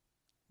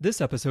This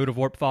episode of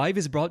Warp 5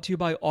 is brought to you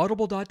by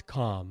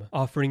Audible.com,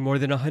 offering more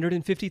than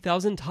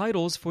 150,000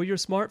 titles for your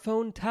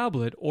smartphone,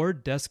 tablet, or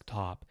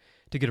desktop.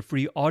 To get a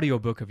free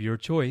audiobook of your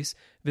choice,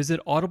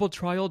 visit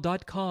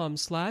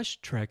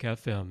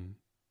audibletrial.com/trekfm.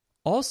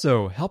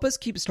 Also, help us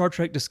keep Star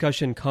Trek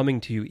discussion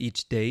coming to you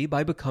each day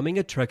by becoming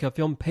a Trek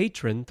FM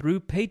patron through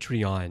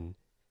Patreon.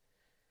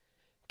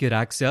 Get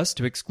access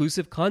to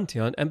exclusive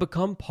content and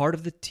become part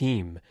of the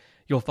team.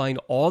 You'll find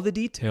all the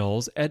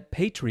details at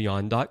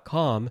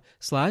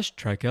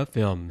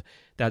patreon.com/trekfm.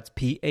 That's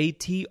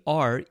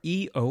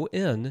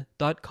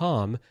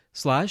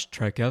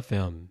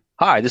patreon.com/trekfm.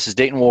 Hi, this is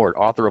Dayton Ward,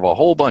 author of a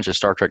whole bunch of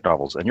Star Trek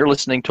novels, and you're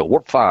listening to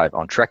Warp 5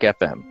 on Trek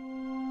FM.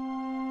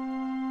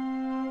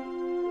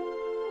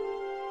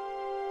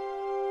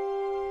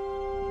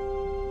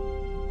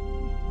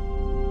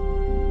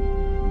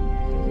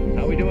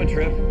 How we doing,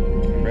 Trip?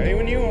 Ready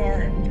when you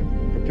are.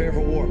 Prepare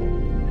for warp.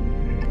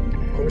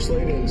 Course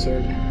laid in, sir.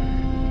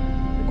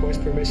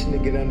 Request permission to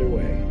get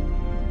underway.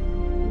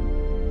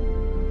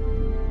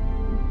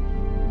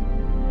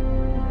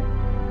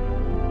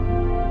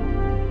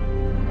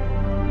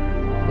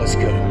 Let's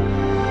go.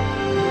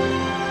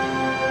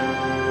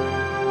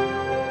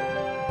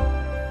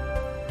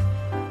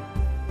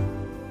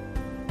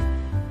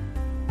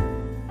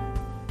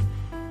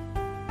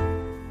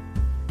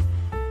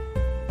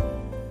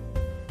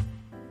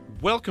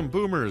 Welcome,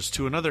 Boomers,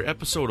 to another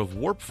episode of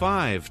Warp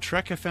 5,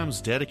 Trek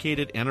FM's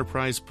dedicated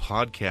Enterprise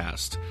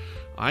podcast.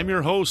 I'm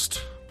your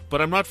host,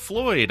 but I'm not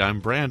Floyd. I'm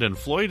Brandon.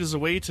 Floyd is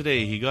away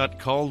today. He got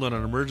called on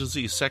an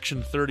emergency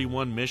Section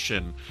 31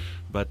 mission.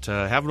 But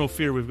have no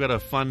fear, we've got a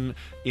fun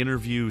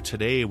interview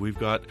today. We've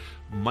got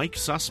Mike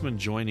Sussman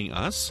joining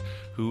us,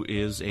 who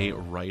is a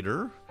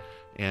writer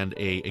and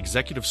a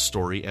executive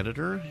story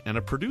editor and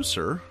a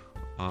producer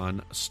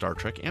on Star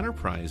Trek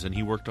Enterprise, and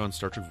he worked on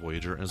Star Trek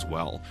Voyager as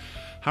well.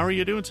 How are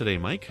you doing today,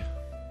 Mike?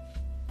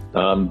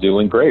 I'm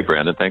doing great,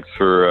 Brandon. Thanks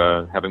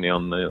for having me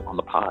on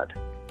the pod.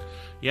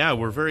 Yeah,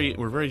 we're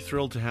very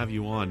thrilled to have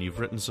you on. You've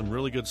written some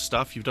really good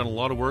stuff. You've done a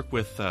lot of work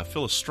with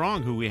Phyllis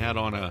Strong, who we had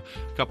on a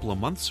couple of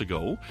months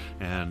ago,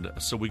 and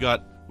so we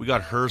got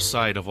her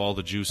side of all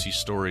the juicy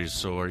stories.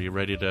 So, are you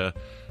ready to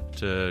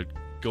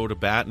go to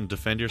bat and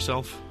defend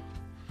yourself?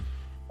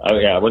 Oh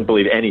yeah, I wouldn't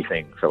believe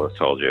anything Phyllis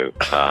told you.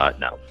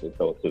 No,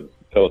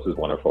 Phyllis is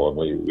wonderful, and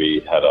we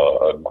had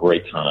a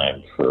great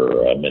time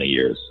for many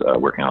years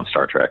working on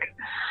Star Trek.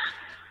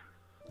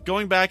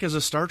 Going back as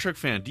a Star Trek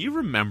fan, do you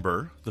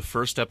remember the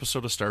first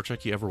episode of Star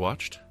Trek you ever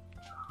watched?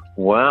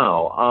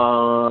 Wow,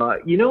 I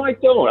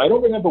don't. I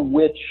don't remember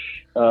which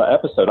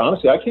episode.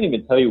 Honestly, I can't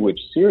even tell you which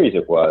series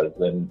it was.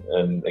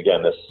 And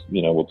again, this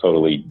will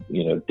totally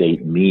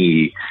date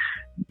me.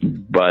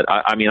 But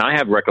I mean, I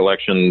have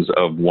recollections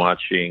of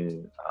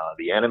watching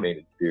the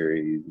animated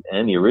series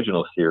and the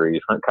original series,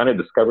 kind of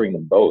discovering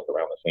them both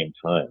around the same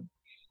time,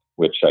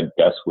 which I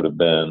guess would have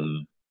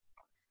been,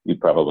 you'd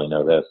probably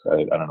know this,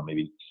 I don't know,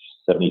 maybe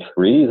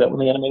 73? Is that when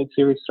the animated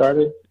series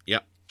started?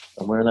 Yeah.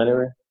 Somewhere in that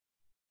area.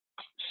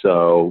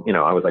 So,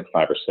 I was like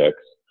 5 or 6.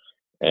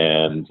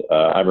 And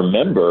I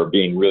remember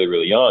being really,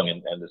 really young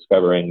and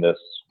discovering this,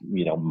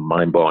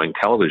 mind-blowing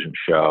television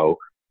show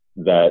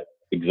that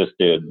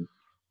existed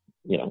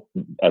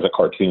as a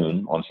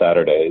cartoon on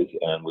Saturdays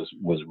and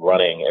was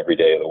running every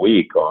day of the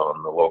week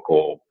on the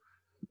local,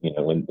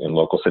 in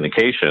local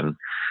syndication,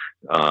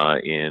 I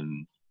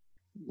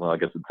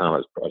guess at the time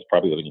I was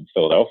probably living in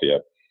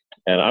Philadelphia,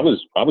 and I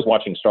was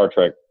watching Star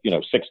Trek,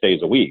 6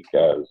 days a week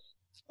as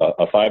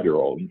a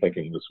 5-year-old and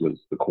thinking this was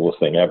the coolest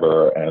thing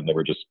ever. And they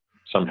were just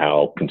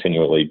somehow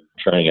continually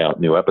churning out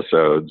new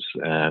episodes.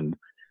 And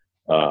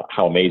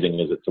how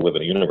amazing is it to live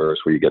in a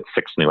universe where you get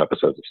 6 new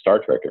episodes of Star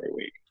Trek every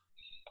week?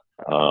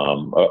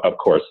 Of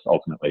course,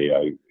 ultimately,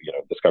 I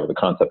discovered the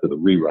concept of the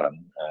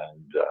rerun,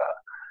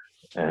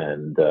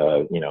 and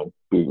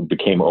we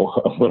became a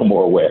little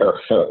more aware,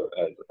 as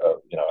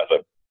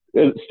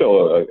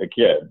still a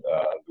kid,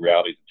 the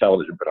realities of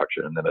television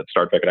production, and then that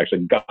Star Trek had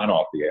actually gone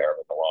off the air,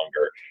 but no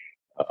longer,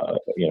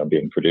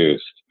 being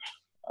produced.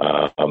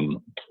 I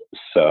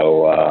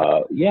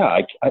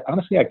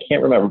honestly I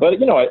can't remember, but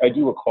I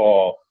do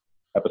recall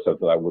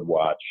episodes that I would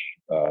watch.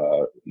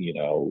 Well,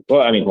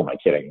 I mean, who am I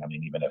kidding? I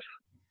mean, even if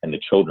And the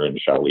Children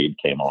shall lead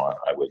came on,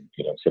 I would,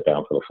 sit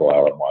down for the full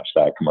hour and watch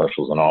that,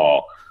 commercials and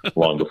all,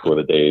 long before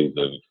the days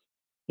of,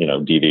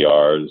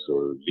 DVRs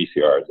or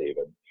VCRs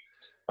even.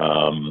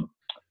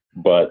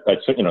 But I,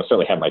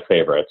 certainly have my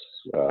favorites,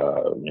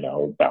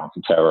 Balance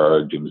of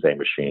Terror, Doomsday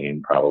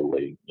Machine,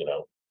 probably,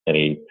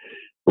 any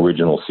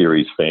original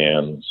series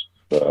fans,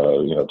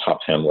 top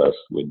 10 list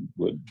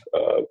would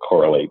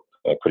correlate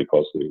pretty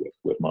closely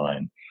with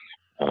mine.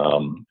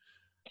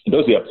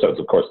 Those are the episodes,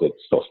 of course, that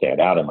still stand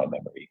out in my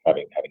memory,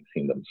 having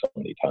seen them so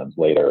many times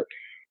later,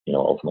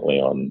 ultimately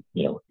on,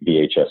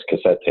 VHS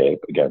cassette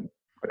tape. Again,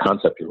 a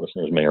concept your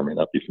listeners may or may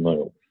not be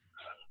familiar with.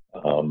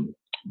 I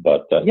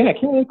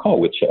can't really recall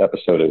which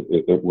episode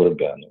it would have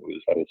been.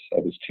 I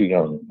was too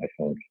young, I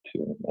think,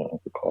 to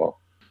recall.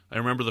 I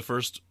remember the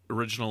first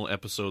original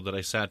episode that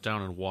I sat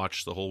down and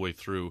watched the whole way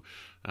through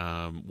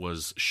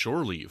was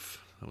Shore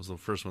Leave. That was the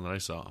first one that I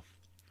saw.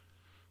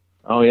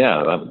 Oh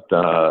yeah,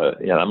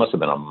 that must have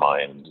been a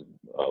mind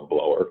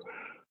blower.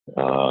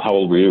 How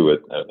old were you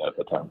at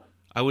the time?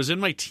 I was in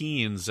my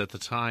teens at the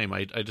time.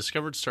 I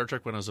discovered Star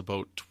Trek when I was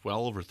about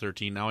 12 or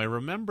 13. Now, I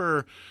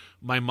remember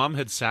my mom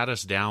had sat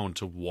us down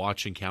to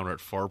watch Encounter at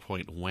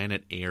Farpoint when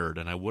it aired,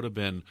 and I would have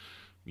been,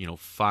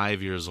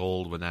 5 years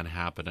old when that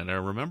happened. And I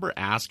remember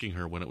asking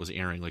her when it was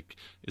airing, like,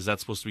 is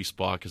that supposed to be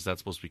Spock? Is that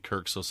supposed to be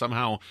Kirk? So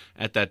somehow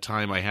at that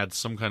time I had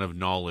some kind of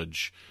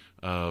knowledge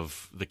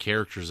of the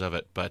characters of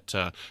it, but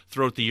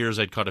throughout the years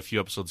I'd caught a few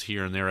episodes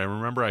here and there. I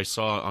remember I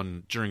saw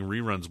during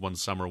reruns one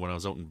summer when I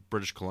was out in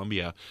British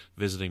Columbia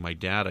visiting my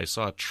dad, I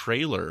saw a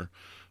trailer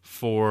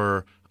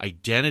for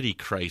Identity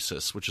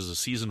Crisis, which is a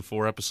season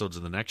 4 episodes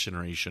of The Next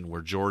Generation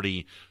where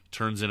Geordi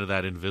turns into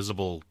that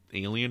invisible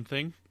alien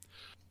thing.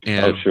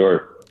 And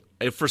sure.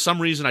 For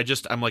some reason,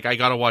 I'm like, I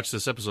gotta watch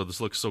this episode. This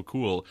looks so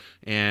cool.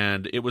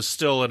 And it was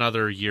still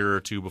another year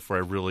or two before I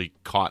really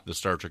caught the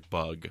Star Trek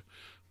bug.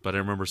 But I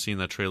remember seeing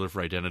that trailer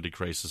for Identity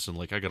Crisis and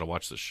like, I gotta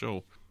watch this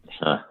show.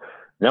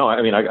 No,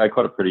 I mean, I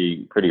caught it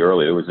pretty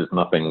early. There was just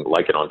nothing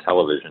like it on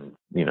television,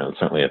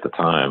 certainly at the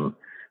time,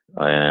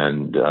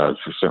 and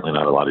certainly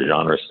not a lot of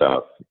genre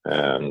stuff.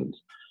 And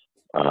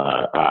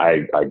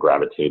I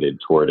gravitated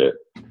toward it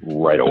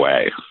right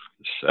away.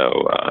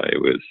 So it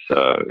was,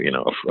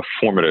 a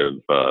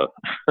formative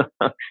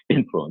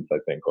influence, I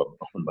think, on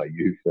my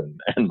youth and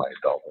my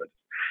adulthood.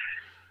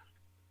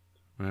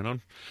 Right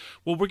on.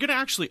 Well, we're going to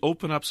actually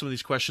open up some of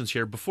these questions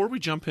here. Before we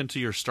jump into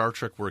your Star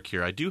Trek work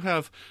here, I do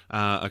have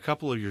a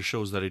couple of your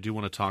shows that I do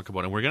want to talk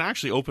about, and we're going to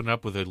actually open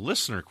up with a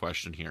listener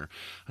question here.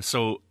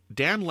 So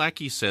Dan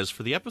Leckie says,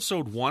 for the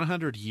episode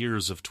 100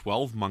 Years of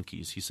 12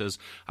 Monkeys, he says,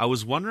 I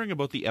was wondering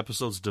about the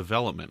episode's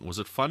development. Was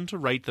it fun to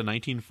write the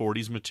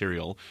 1940s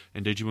material,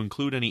 and did you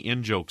include any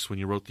in-jokes when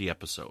you wrote the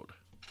episode?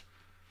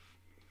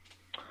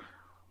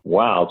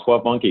 Wow,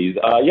 12 Monkeys.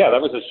 Yeah,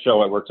 that was a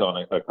show I worked on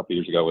a couple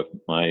years ago with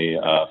my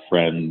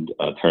friend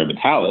Terry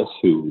Metalis,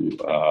 who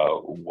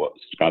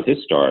got his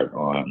start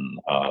on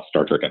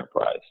Star Trek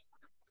Enterprise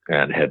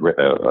and had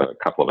written a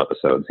couple of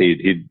episodes.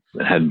 He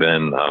had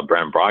been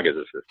Bram Braga's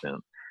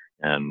assistant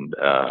and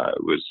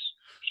was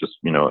just,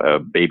 a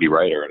baby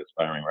writer, an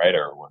aspiring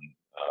writer when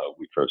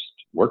we first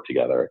worked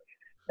together.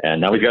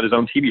 And now he's got his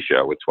own TV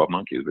show with 12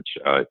 Monkeys, which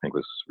I think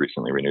was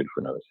recently renewed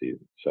for another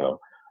season. So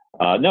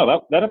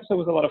no, that episode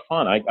was a lot of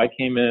fun. I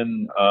came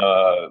in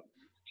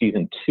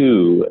season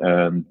 2,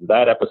 and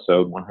that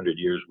episode, 100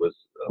 Years, was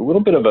a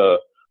little bit of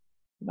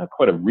not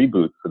quite a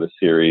reboot for the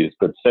series,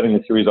 but setting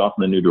the series off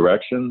in a new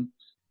direction.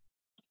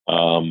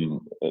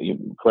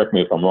 Correct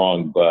me if I'm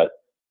wrong, but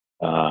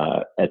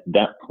at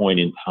that point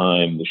in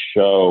time, the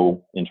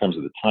show, in terms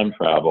of the time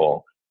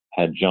travel,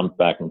 had jumped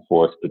back and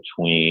forth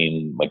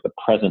between like the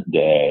present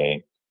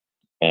day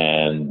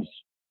and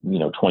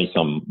 20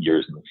 some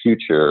years in the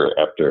future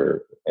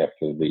after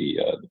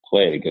the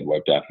plague had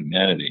wiped out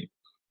humanity.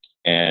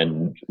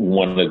 And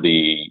one of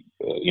the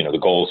the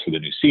goals for the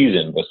new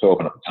season was to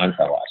open up the time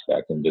travel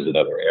aspect and visit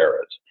other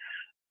eras.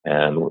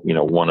 And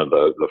one of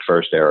the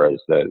first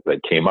eras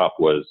that came up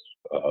was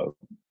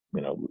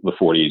the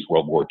 40s,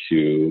 World War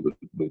II,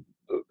 the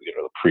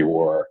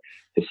pre-war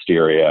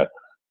hysteria,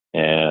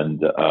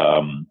 and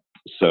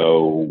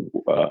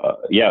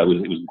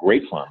it was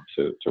great fun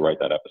to write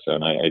that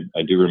episode. And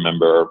I do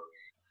remember,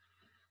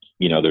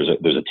 there's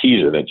a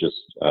teaser that just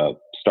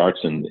starts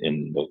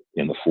in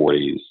the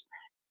 40s,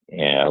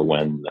 and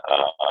when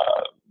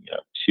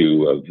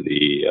two of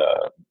the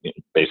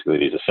basically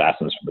these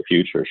assassins from the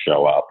future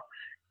show up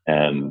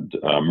and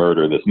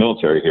murder this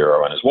military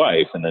hero and his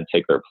wife, and then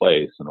take their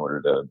place in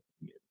order to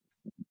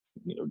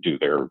do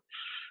their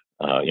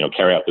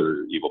carry out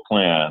their evil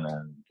plan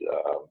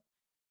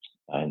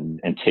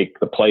and take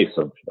the place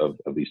of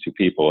these two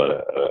people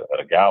at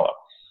a gala.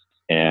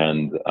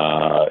 And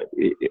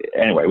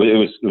anyway,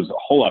 it was a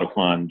whole lot of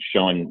fun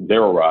showing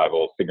their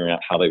arrival, figuring out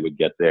how they would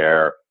get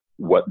there,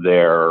 what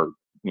their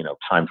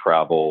time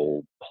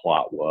travel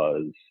plot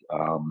was,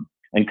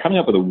 and coming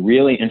up with a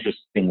really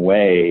interesting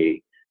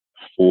way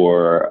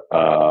for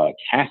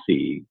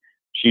Cassie.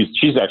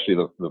 She's actually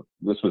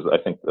this was, I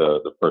think,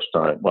 the first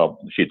time. Well,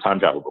 she had time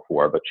traveled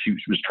before, but she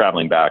was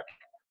traveling back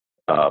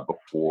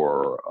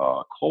before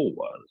Cole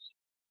was,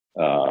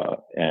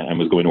 and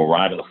was going to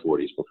arrive in the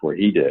 40s before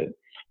he did.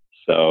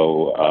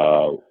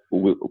 So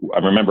I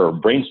remember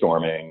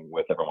brainstorming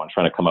with everyone,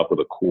 trying to come up with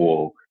a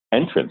cool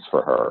entrance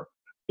for her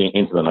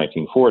into the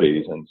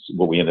 1940s. And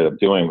what we ended up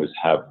doing was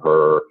have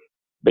her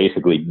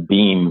basically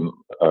wrong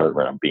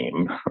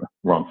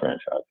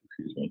franchise,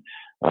 excuse me.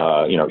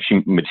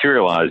 She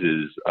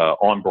materializes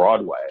on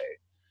Broadway,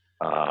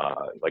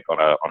 like on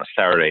a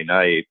Saturday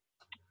night,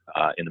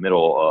 in the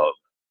middle of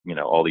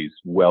all these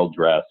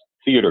well-dressed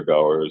theater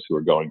goers who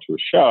are going to a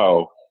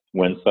show,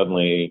 when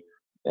suddenly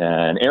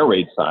an air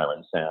raid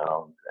siren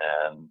sounds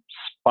and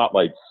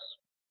spotlights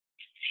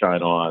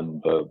shine on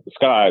the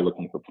sky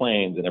looking for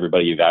planes, and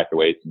everybody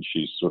evacuates, and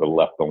she's sort of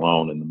left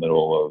alone in the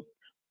middle of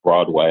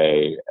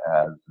Broadway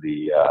as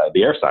the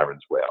air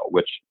sirens wail,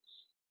 which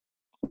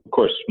of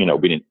course we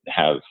didn't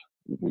have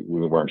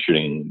we weren't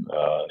shooting,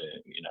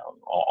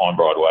 on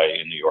Broadway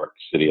in New York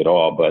City at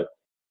all, but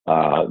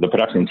the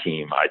production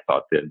team, I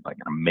thought, did like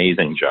an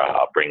amazing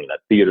job bringing that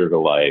theater to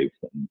life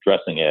and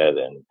dressing it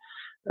and,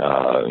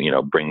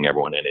 bringing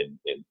everyone in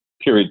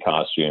period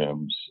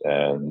costumes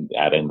and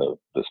adding the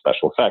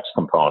special effects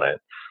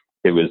component.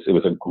 It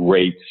was a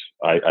great,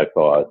 I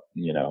thought,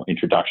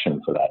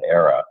 introduction for that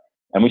era.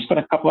 And we spent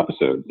a couple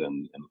episodes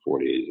in the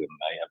 40s, and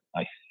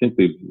I think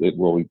we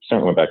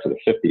certainly went back to the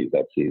 50s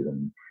that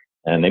season,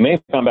 and they may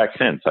have come back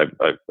since. I've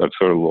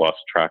sort of lost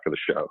track of the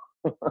show.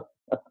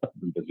 I've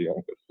been busy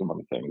with some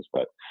other things,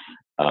 but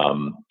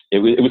it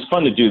was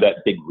fun to do that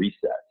big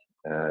reset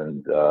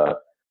and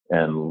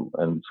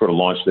sort of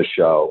launch the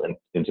show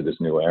into this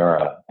new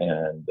era.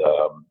 And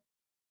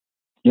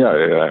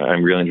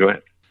I'm really enjoying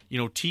it.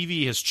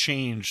 TV has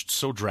changed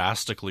so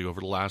drastically over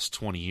the last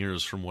 20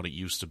 years from what it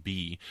used to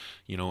be,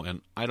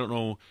 and I don't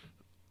know,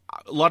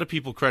 a lot of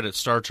people credit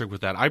Star Trek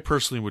with that. I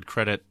personally would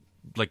credit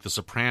like The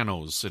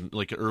Sopranos and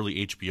like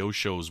early HBO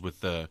shows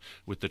with the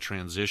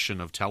transition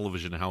of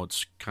television and how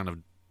it's kind of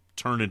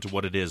turned into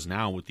what it is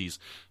now with these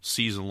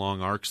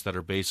season-long arcs that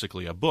are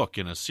basically a book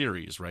in a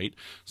series, right?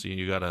 So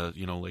you got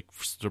like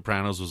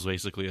Sopranos was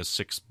basically a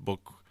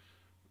 6-book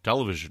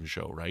television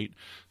show, right?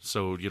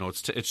 So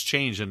it's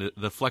changed, and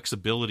the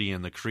flexibility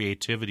and the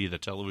creativity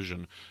that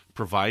television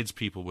provides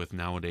people with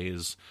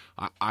nowadays,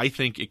 I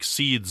think,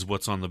 exceeds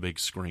what's on the big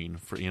screen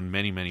in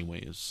many, many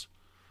ways.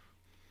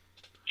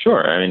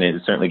 Sure. I mean,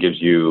 it certainly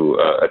gives you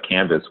a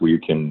canvas where you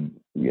can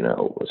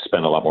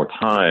spend a lot more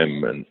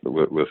time and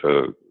with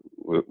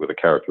a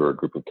character or a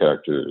group of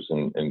characters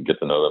and get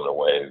to know them in a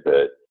way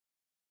that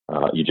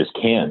you just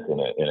can't in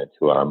a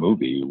 2-hour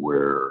movie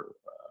where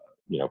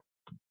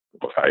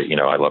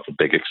I love a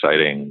big,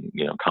 exciting,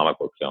 comic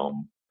book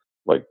film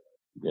like,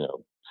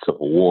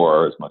 Civil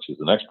War as much as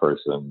the next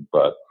person,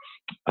 but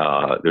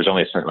there's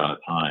only a certain amount of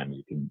time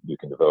you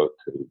can devote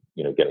to,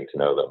 getting to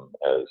know them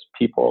as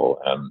people.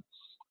 And,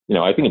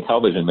 I think in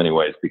television in many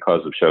ways,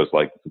 because of shows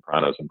like The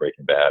Sopranos and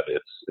Breaking Bad,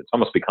 it's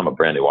almost become a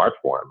brand new art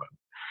form.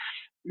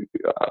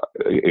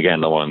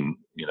 Again, no one,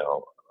 you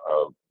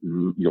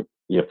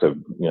have to,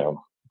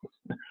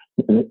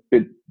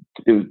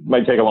 it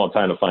might take a long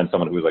time to find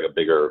someone who's like a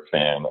bigger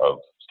fan of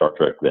Star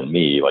Trek than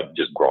me, like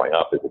just growing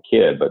up as a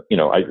kid. But,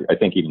 I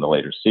think even the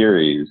later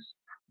series,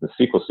 the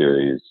sequel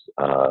series,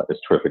 as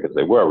terrific as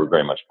they were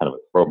very much kind of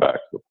a throwback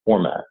to the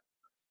format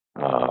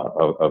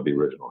of the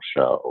original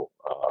show.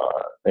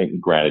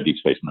 Granted, Deep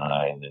Space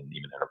Nine and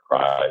even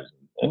Enterprise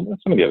and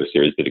some of the other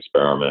series did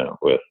experiment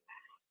with,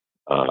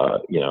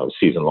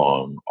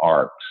 season-long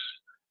arcs,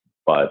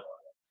 but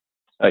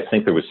I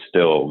think there was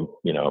still,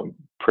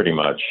 pretty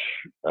much,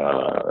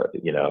 a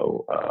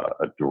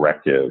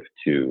directive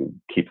to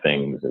keep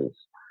things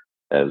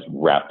as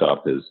wrapped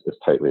up as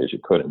tightly as you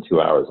could in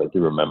 2 hours. I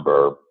do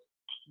remember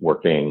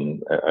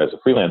working as a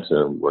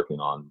freelancer, working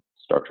on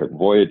Star Trek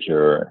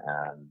Voyager,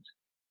 and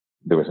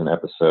there was an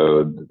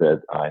episode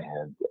that I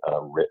had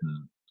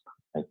written,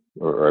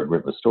 or I'd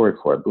written a story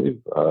for. I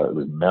believe it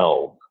was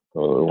Mel,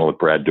 the one with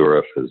Brad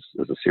Dourif as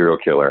a serial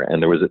killer,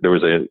 and there was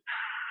a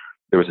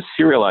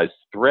serialized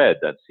thread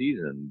that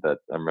season that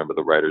I remember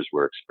the writers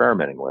were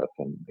experimenting with.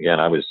 And again,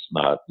 I was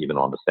not even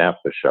on the staff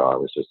of the show. I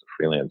was just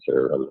a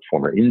freelancer. I was a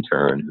former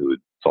intern who had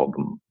told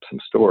them some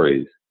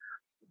stories.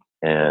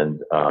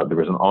 And there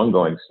was an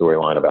ongoing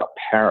storyline about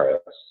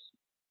Paris,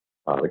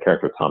 the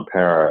character of Tom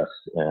Paris,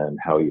 and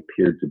how he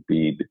appeared to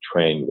be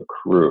betraying the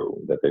crew,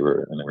 that they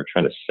were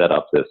trying to set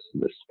up this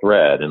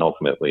thread. And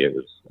ultimately it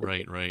was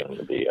right. going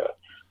to be a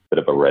bit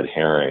of a red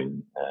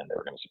herring, and they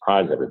were going to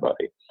surprise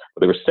everybody.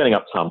 But they were setting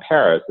up Tom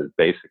Paris as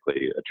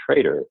basically a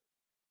traitor,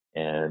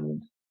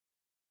 and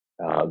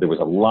there was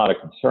a lot of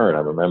concern. I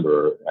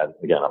remember, and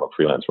again, I'm a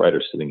freelance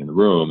writer sitting in the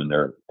room, and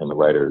the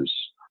writers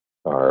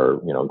are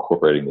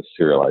incorporating the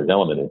serialized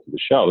element into the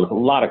show. There was a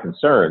lot of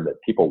concern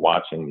that people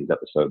watching these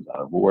episodes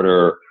out of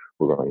order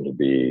were going to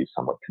be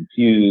somewhat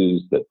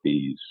confused, that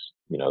these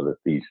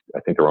I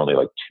think there were only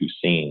like 2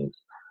 scenes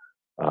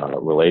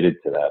related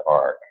to that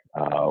arc.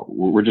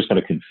 We're just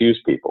going to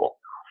confuse people.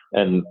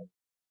 And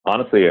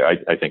honestly,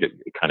 I think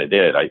it kind of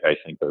did. I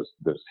think those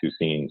 2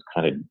 scenes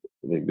kind of,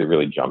 they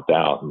really jumped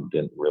out and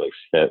didn't really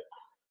fit,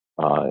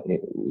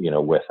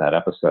 with that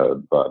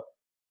episode. But,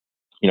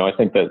 I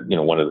think that,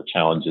 one of the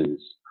challenges,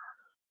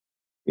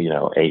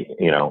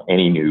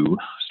 any new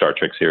Star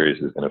Trek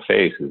series is going to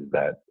face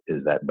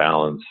is that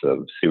balance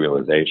of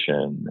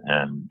serialization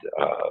and,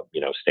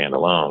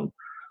 standalone.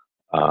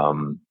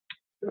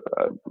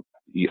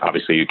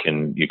 Obviously you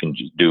can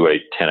just do a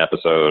 10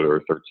 episode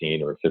or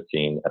 13 or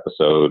 15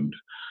 episode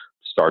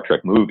Star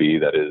Trek movie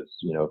that is,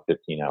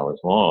 15 hours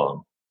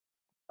long.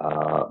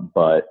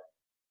 But,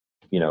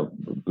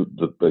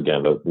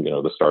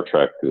 the Star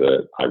Trek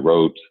that I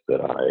wrote,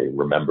 that I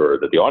remember,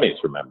 that the audience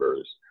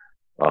remembers,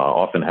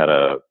 often had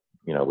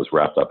was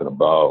wrapped up in a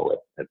bow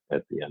at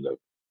the end of,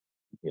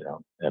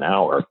 an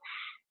hour.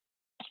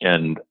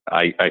 And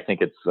I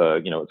think it's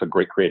a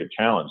great creative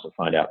challenge to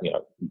find out,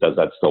 does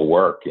that still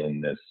work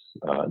in this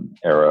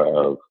era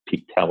of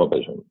peak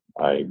television?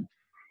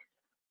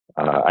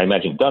 I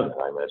imagine it doesn't.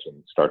 I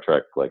imagine Star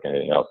Trek, like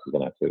anything else, is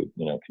going to have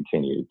to,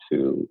 continue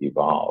to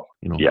evolve.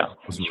 Yeah,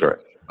 sure.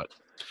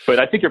 But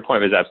I think your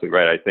point is absolutely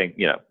right. I think,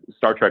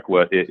 Star Trek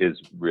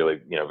is really,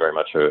 very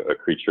much a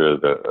creature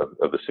of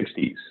the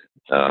 60s.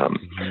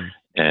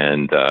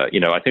 And,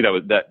 I think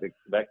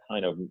that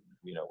kind of,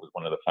 was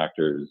one of the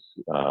factors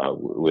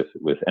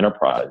with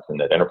Enterprise, and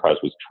that Enterprise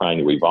was trying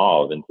to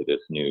evolve into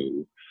this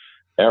new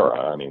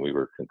era. I mean, we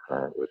were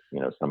concurrent with,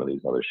 some of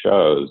these other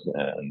shows,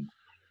 and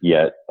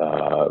yet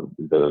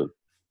the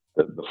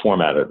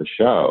format of the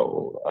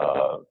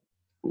show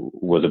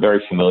was a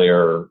very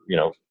familiar,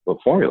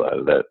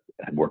 formula that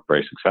had worked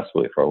very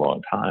successfully for a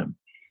long time.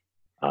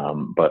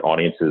 But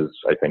audiences,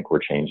 I think, were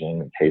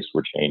changing, and tastes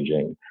were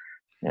changing,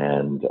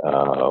 and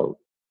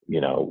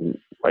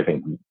I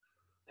think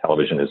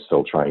television is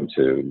still trying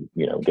to,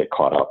 get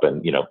caught up,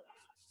 and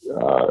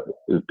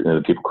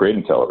the people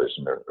creating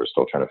television are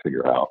still trying to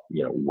figure out,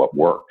 what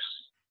works.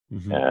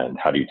 Mm-hmm. And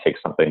how do you take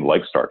something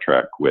like Star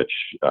Trek, which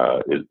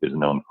is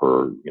known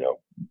for,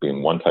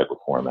 being one type of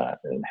format,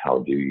 and how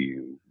do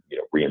you,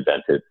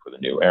 reinvent it for the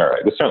new era?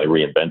 It was certainly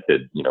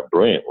reinvented,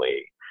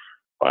 brilliantly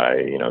by,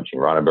 Gene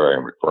Roddenberry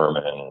and Rick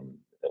Berman, and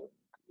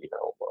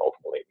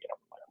ultimately,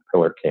 Michael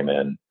Piller came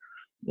in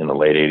the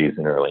late 80s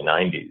and early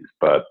 90s.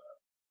 But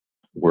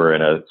we're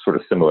in a sort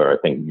of similar, I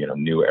think,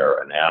 new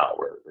era now,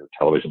 where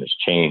television has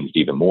changed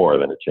even more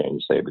than it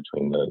changed, say,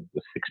 between the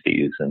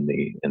 60s and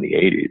the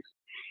 80s.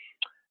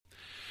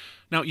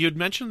 Now, you had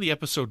mentioned the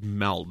episode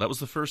Meld. That was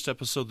the first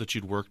episode that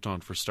you'd worked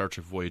on for Star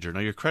Trek Voyager. Now,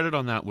 your credit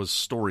on that was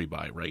story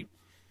by, right?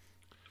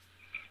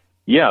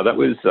 Yeah, that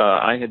was,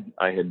 I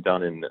had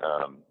done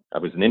I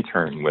was an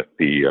intern with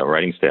the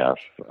writing staff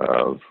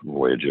of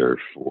Voyager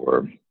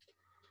for,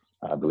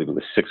 I believe it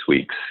was 6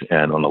 weeks.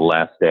 And on the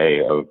last day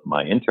of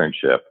my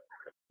internship,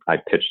 I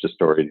pitched a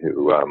story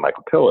to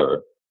Michael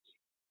Piller,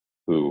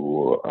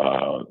 who,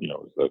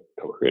 was the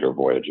co-creator of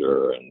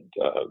Voyager and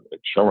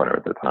showrunner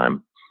at the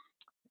time.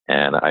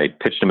 And I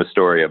pitched him a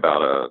story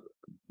about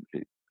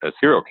a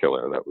serial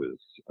killer that was,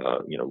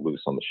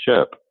 loose on the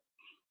ship.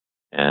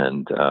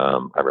 And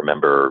I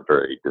remember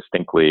very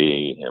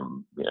distinctly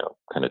him,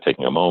 kind of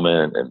taking a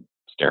moment and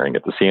staring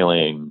at the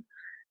ceiling.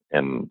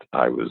 And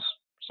I was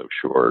so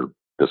sure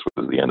this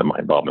was the end of my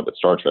involvement with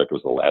Star Trek. It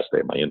was the last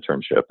day of my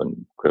internship,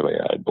 and clearly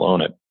I had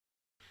blown it.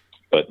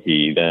 But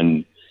he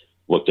then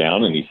looked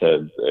down and he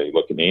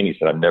looked at me and he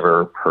said, "I've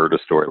never heard a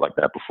story like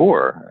that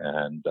before."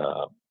 And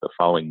the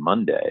following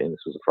Monday, this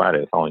was a Friday,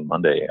 the following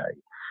Monday,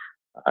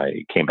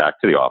 I came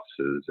back to the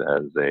offices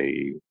as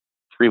a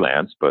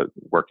freelance but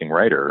working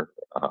writer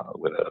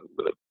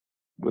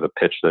with a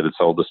pitch that had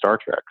sold to Star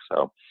Trek.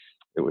 So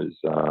it was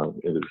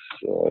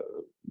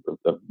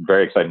a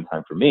very exciting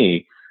time for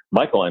me.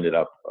 Michael ended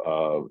up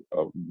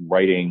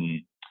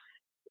writing.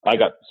 I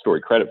got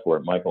story credit for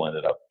it. Michael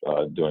ended up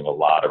doing a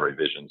lot of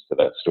revisions to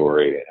that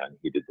story, and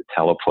he did the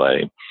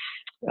teleplay.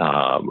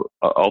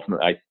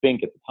 Ultimately, I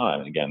think at the time,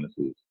 and again, this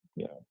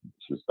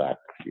is back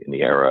in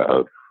the era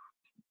of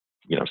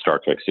Star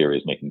Trek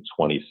series making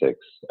 26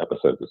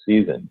 episodes a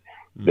season.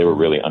 Mm-hmm. They were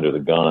really under the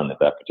gun at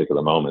that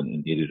particular moment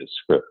and needed a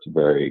script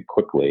very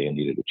quickly and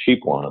needed a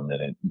cheap one.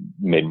 And it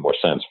made more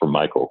sense for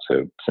Michael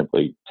to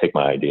simply take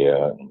my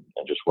idea and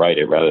just write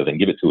it, rather than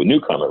give it to a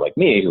newcomer like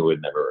me who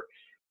had never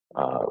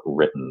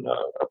written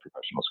a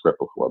professional script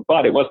before.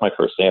 But it was my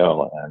first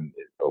sale, and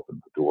it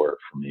opened the door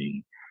for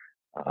me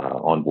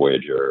on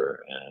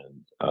Voyager,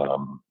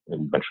 and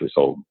eventually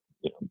sold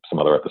some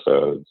other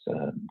episodes.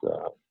 And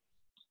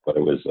but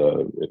it was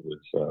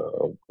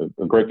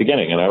a great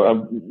beginning, and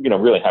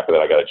I'm really happy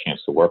that I got a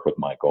chance to work with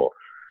Michael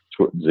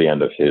towards the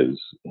end of his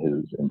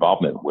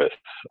involvement with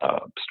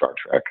Star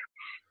Trek.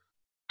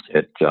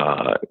 It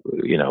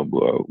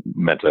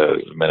meant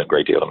a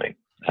great deal to me,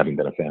 having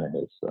been a fan of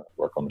his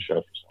work on the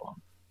show for so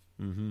long.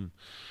 Mm-hmm.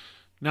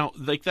 Now,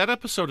 like, that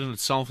episode in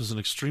itself is an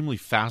extremely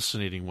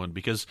fascinating one,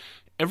 because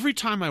every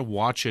time I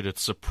watch it, it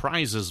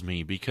surprises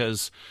me,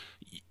 because,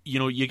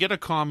 you get a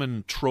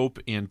common trope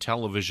in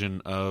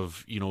television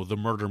of, the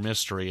murder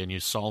mystery, and he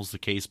solves the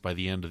case by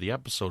the end of the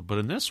episode. But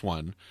in this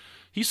one,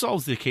 he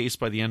solves the case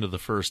by the end of the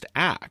first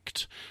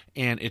act,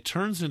 and it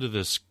turns into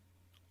this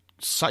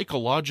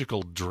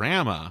psychological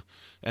drama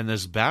and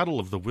this battle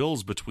of the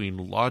wills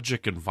between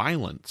logic and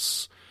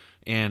violence.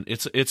 And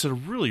it's a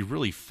really,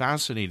 really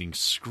fascinating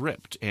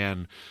script.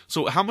 And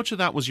so how much of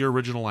that was your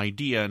original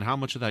idea, and how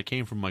much of that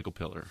came from Michael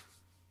Piller?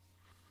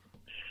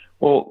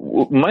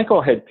 Well,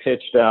 Michael had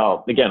pitched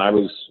out, again, I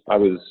was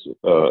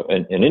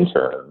an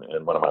intern,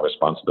 and one of my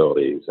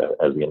responsibilities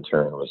as the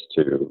intern was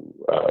to,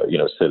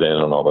 sit in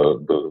on all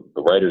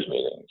the writers'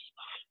 meetings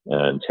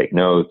and take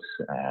notes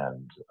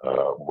and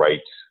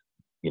write,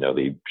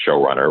 the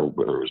showrunner,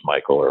 whether it was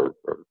Michael or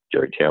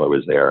Jerry Taylor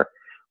was there,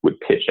 would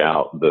pitch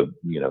out the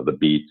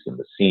beats and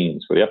the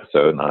scenes for the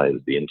episode, and I,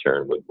 as the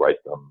intern, would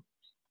write them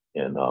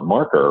in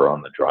marker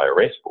on the dry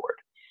erase board.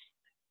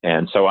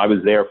 And so I was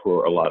there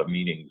for a lot of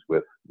meetings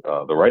with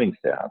the writing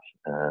staff.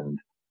 And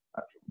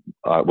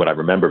what I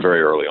remember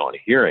very early on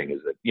hearing is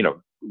that,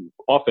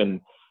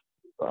 often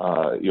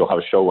you'll have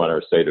a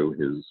showrunner say to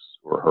his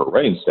or her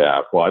writing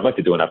staff, well, I'd like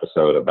to do an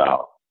episode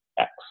about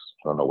X.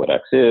 I don't know what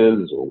X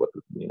is, or what,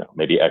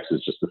 maybe X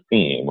is just a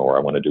theme, or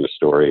I want to do a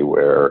story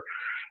where,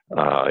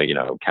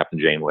 Captain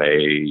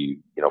Janeway,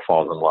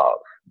 falls in love.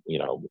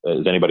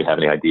 Does anybody have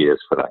any ideas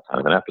for that kind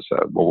of an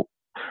episode? Well,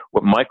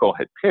 what Michael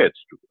had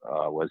pitched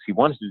was he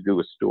wanted to do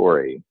a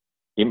story.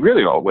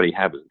 Really, all what he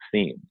had was a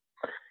theme,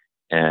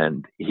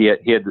 and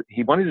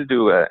he wanted to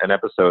do an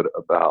episode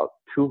about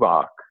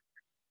Tuvok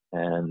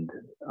and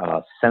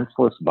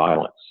senseless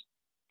violence.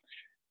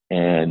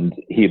 And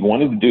he had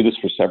wanted to do this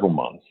for several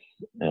months.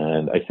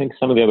 And I think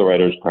some of the other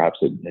writers perhaps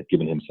had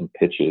given him some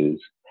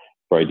pitches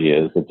for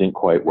ideas that didn't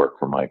quite work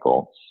for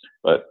Michael.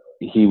 But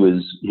he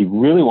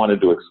really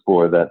wanted to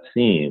explore that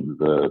theme,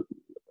 the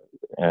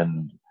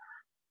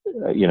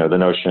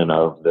notion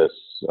of this,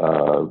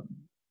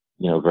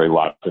 very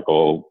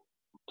logical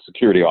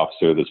security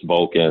officer, this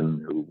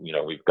Vulcan, who,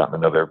 we've gotten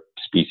another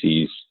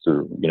species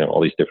through,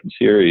 all these different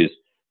series,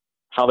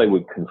 how they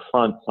would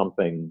confront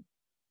something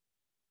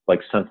like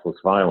senseless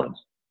violence.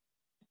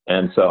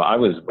 And so I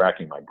was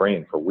racking my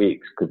brain for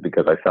weeks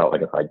because I felt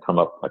like if I could come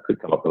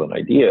up with an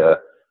idea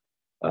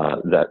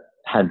that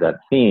had that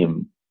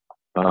theme,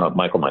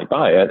 Michael might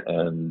buy it,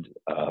 and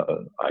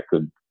I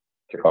could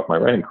kick off my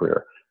writing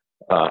career.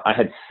 I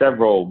had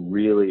several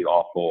really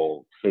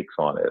awful takes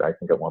on it. I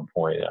think at one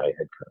point I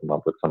had come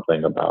up with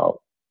something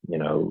about,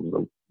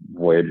 the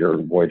Voyager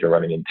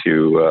running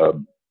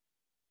into,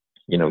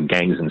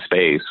 gangs in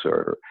space,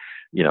 or,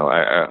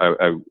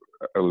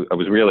 I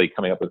was really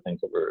coming up with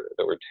things that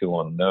were too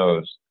on the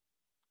nose.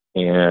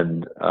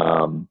 And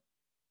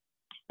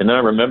then I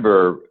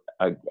remember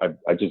I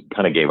just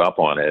kind of gave up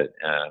on it.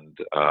 And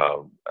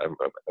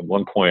at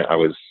one point I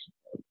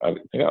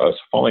think I was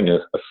falling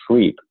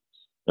asleep,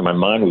 and my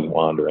mind was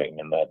wandering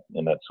in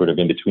that sort of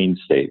in-between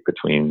state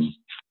between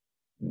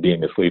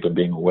being asleep and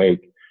being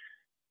awake.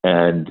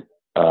 And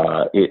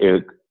I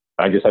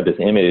just had this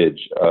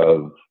image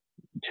of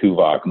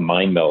Tuvok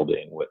mind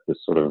melding with this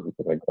sort of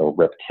like a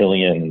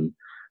reptilian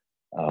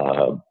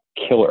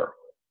killer,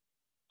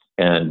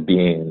 and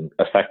being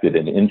affected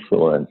and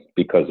influenced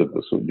because of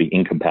the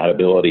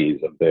incompatibilities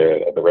of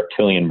the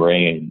reptilian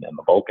brain and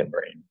the Vulcan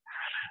brain.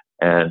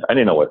 And I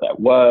didn't know what that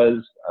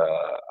was.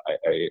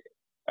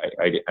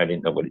 I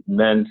didn't know what it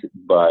meant,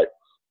 but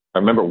I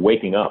remember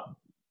waking up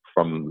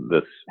from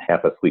this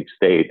half asleep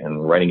state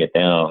and writing it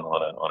down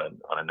on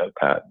a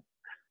notepad.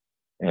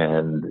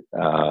 And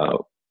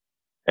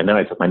then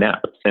I took my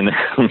nap, and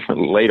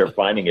later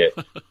finding it,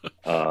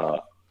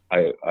 I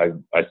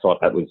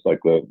thought that was like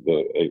a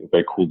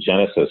very cool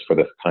genesis for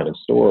this kind of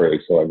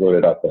story. So I wrote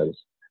it up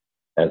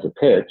as a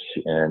pitch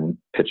and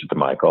pitched it to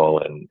Michael,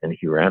 and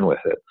he ran with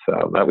it.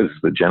 So that was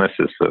the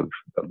genesis of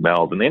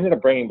Meld, and they ended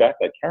up bringing back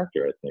that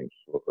character, I think,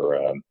 for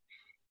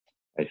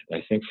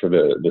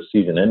the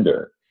season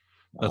ender.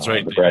 That's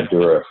right, the Brad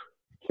Dourif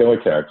killer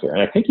character,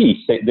 and I think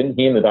didn't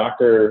he and the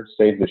Doctor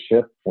save the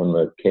ship when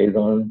the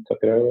Kazon took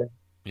it over?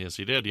 Yes,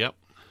 he did. Yep.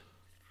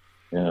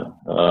 Yeah.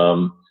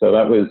 So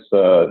that was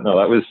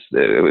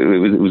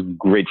it was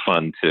great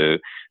fun to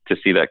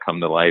see that come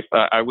to life.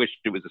 I wish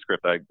it was a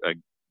script I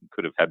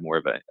could have had more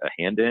of a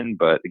hand in,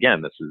 but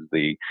again, this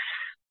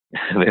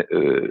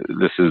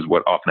is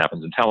what often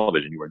happens in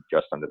television. You are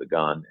just under the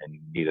gun and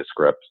you need a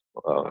script,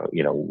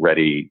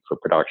 ready for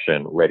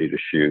production, ready to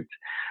shoot.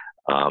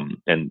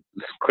 And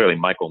clearly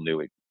Michael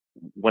knew it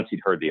once he'd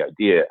heard the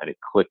idea and it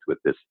clicked with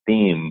this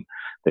theme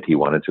that he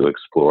wanted to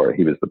explore.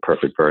 He was the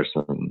perfect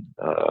person,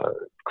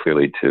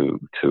 clearly to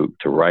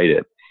write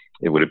it.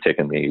 It would have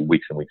taken me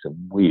weeks and weeks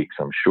and weeks,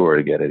 I'm sure,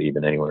 to get it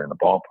even anywhere in the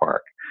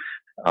ballpark.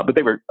 But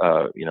they were,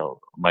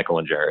 Michael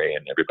and Jerry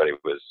and everybody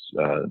was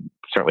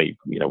certainly,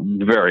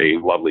 very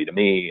lovely to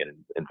me and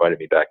invited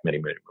me back many,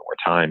 many more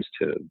times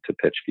to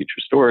pitch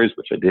future stories,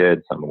 which I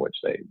did, some of which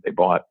they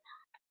bought.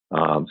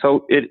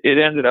 So it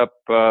ended up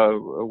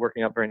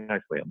working out very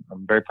nicely.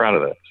 I'm very proud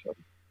of that.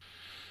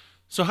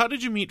 So how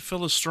did you meet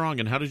Phyllis Strong,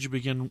 and how did you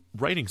begin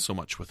writing so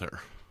much with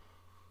her?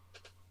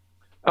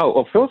 Oh,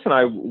 well, Phyllis and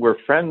I were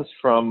friends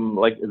from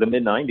like the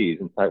mid-90s.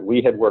 In fact,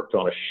 we had worked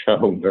on a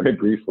show very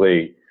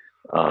briefly.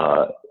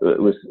 It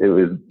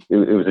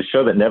was a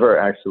show that never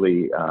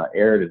actually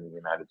aired in the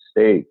United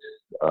States,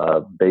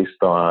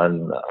 based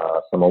on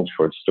some old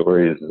short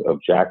stories of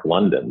Jack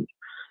London.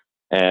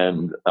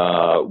 And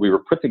we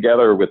were put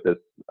together with this,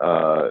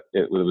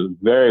 it was a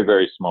very,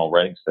 very small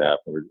writing staff.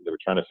 They were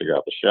trying to figure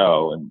out the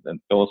show, and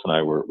Phyllis and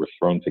I were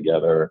thrown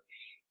together,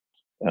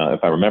 if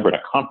I remember, in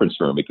a conference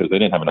room because they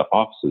didn't have enough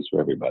offices for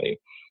everybody.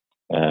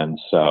 And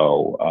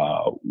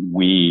so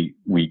we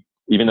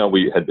even though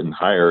we had been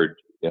hired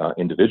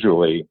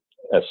individually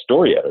as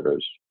story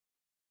editors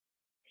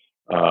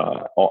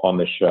on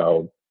the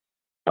show,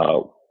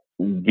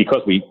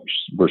 because we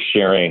were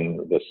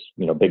sharing this,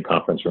 big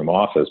conference room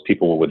office,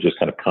 people would just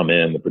kind of come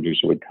in, the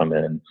producer would come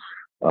in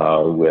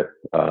with,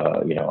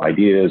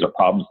 ideas or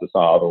problems to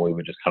solve, and we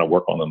would just kind of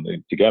work on them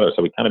together.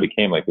 So we kind of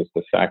became like this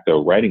de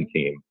facto writing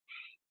team.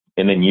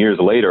 And then years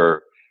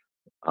later,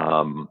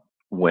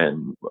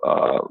 when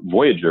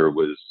Voyager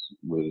was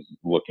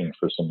looking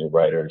for some new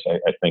writers,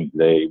 I think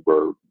they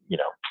were,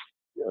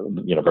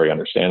 very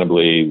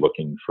understandably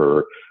looking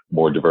for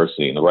more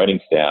diversity in the writing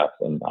staff,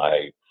 and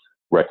I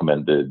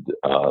recommended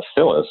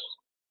Phyllis,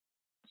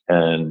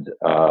 and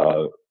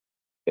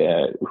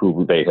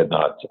who they had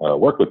not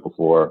worked with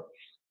before.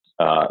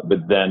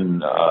 But then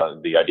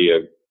the idea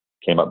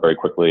came up very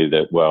quickly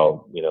that,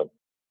 would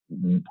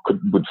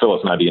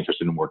Phyllis and I be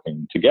interested in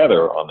working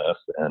together on this?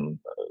 And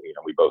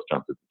we both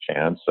jumped at the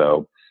chance.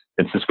 So,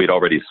 and since we'd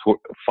already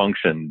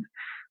functioned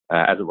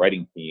as a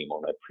writing team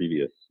on that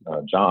previous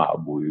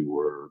job, we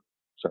were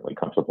certainly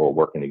comfortable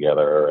working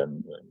together,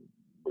 and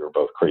we were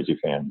both crazy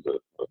fans of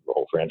the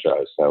whole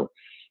franchise. So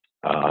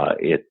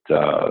it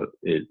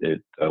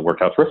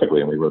worked out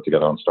terrifically, and we wrote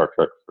together on Star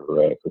Trek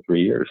for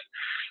 3 years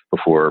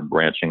before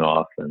branching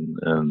off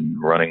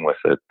and running with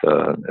it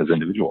as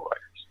individual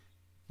writers.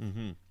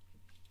 Mm-hmm.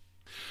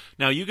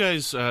 Now, you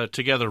guys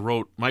together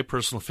wrote my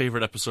personal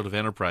favorite episode of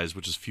Enterprise,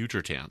 which is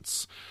Future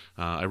Tense.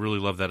 I really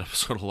love that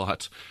episode a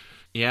lot.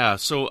 Yeah,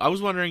 so I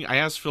was wondering, I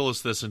asked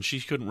Phyllis this, and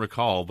she couldn't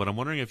recall, but I'm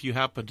wondering if you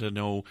happen to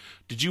know,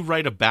 did you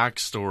write a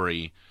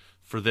backstory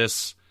for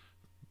this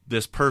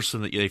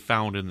person that they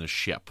found in the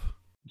ship?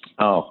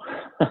 Oh,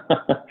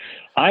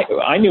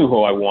 I knew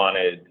who I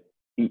wanted.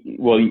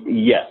 Well,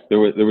 yes, there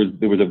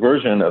was a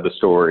version of the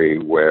story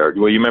where,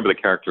 you remember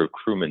the character of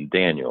Crewman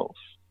Daniels?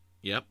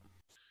 Yep.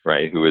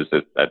 Right, who is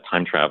a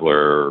time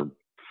traveler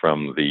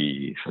from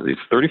the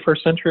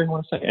 31st century, I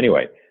want to say.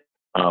 Anyway,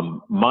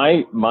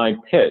 my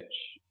pitch,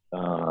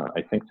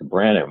 I think to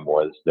Brannon,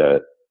 was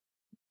that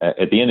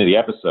at the end of the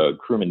episode,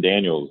 Crewman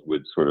Daniels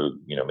would sort of,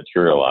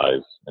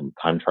 materialize and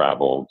time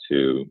travel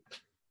to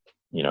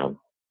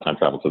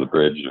the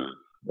bridge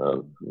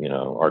of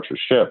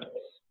Archer's ship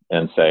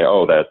and say,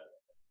 oh, that,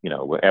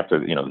 after,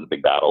 there's a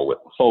big battle with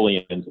the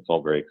Tholians, it's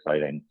all very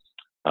exciting.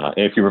 And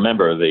if you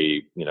remember,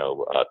 the,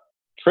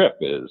 Trip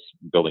is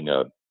building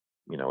a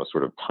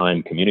sort of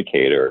time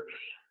communicator,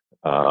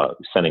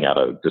 sending out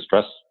a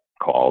distress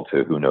call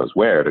to who knows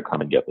where to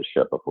come and get the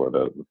ship before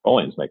the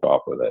Tholians make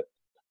off with it.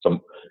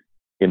 So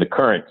in the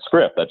current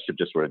script, that ship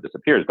just sort of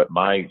disappears. But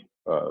my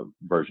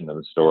version of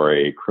the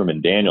story,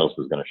 Crewman Daniels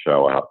was going to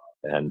show up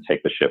and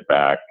take the ship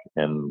back,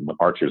 and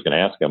Archer's going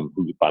to ask him,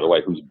 by the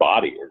way, whose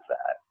body is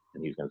that?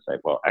 And he's going to say,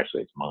 well,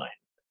 actually, it's mine.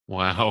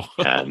 Wow.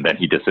 And then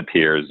he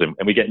disappears, and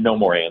we get no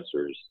more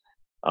answers.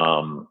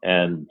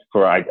 And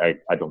I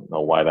don't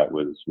know why that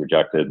was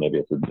rejected. Maybe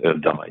it's a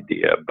dumb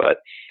idea, but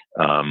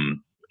I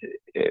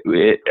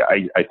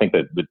think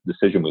that the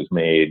decision was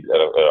made at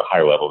a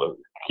higher level to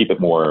keep it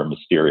more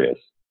mysterious,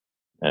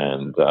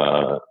 and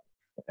I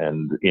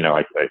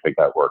think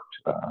that worked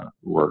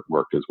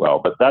as well.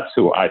 But that's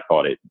who I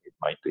thought it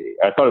might be.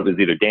 I thought it was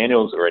either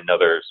Daniels or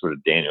another sort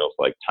of Daniels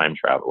like time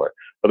traveler.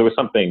 But there was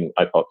something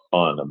I thought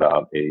fun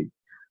about a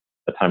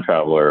time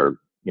traveler,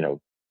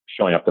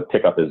 showing up to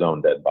pick up his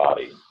own dead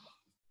body.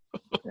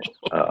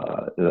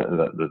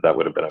 That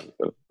would have been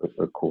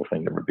a cool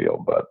thing to reveal,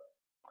 but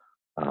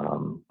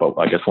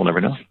I guess we'll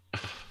never know.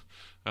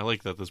 I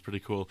like that. That's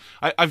pretty cool.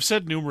 I've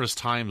said numerous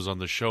times on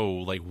the show,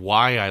 like,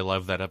 why I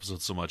love that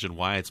episode so much and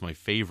why it's my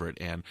favorite,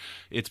 and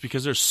it's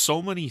because there's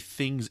so many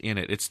things in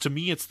it. To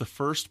me, it's the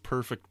first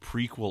perfect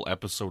prequel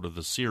episode of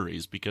the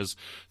series because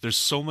there's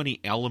so many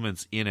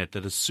elements in it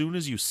that as soon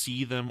as you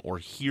see them or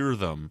hear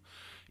them,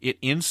 it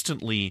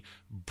instantly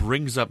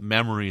brings up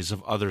memories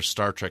of other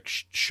Star Trek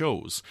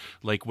shows.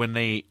 Like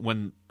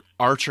when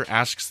Archer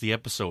asks the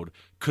episode,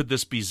 could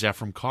this be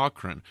Zefram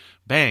Cochrane?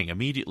 Bang,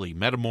 immediately,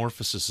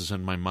 Metamorphosis is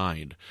in my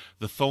mind.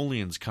 The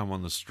Tholians come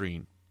on the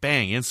screen.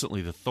 Bang,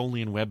 instantly, the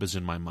Tholian web is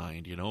in my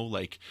mind,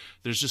 Like,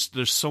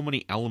 there's so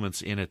many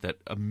elements in it that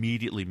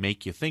immediately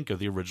make you think of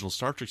the original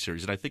Star Trek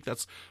series. And I think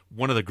that's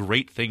one of the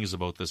great things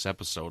about this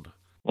episode.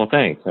 Well,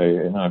 thanks.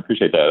 I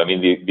appreciate that. I mean,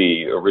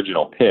 the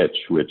original pitch,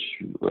 which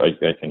I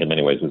think in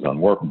many ways was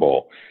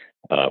unworkable,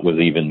 was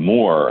even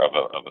more of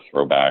a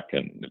throwback.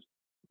 And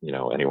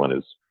anyone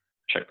has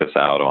checked this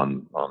out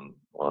on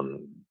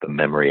the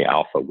Memory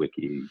Alpha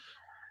wiki,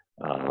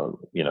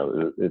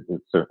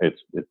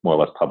 it's more or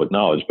less public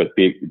knowledge. But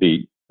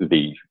the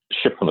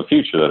ship from the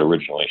future that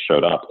originally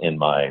showed up in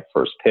my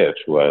first pitch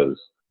was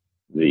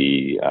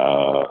the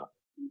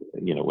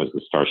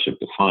Starship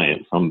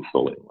Defiant from the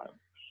Tholian Web.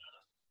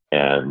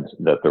 And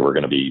that there were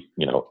going to be,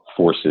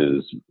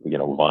 forces,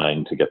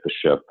 vying to get the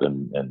ship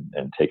and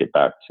take it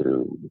back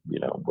to,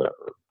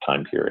 whatever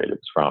time period it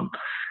was from.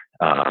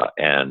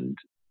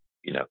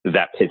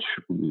 That pitch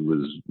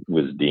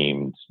was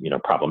deemed,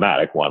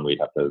 problematic. One, we'd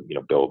have to,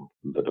 build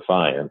the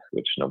Defiant,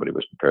 which nobody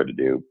was prepared to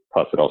do.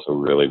 Plus, it also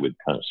really would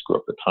kind of screw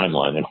up the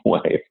timeline in a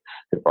way.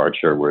 If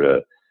Archer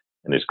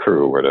and his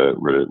crew were to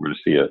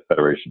see a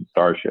Federation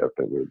starship,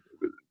 it would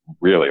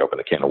really open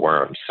a can of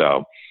worms.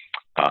 So,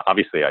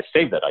 obviously, I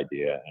saved that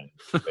idea, and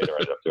later I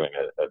ended up doing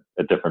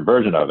a different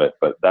version of it.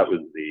 But that was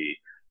the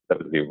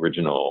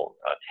original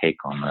take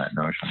on that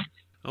notion.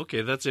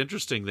 Okay, that's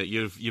interesting that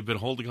you've been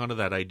holding on to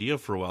that idea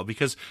for a while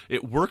because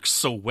it works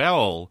so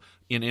well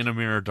in a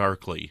Mirror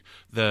Darkly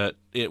that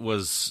it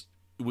was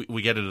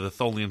we get into the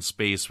Tholian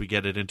space, we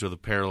get it into the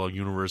parallel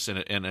universe,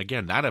 and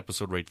again, that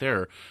episode right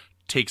there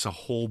takes a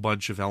whole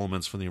bunch of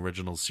elements from the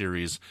original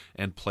series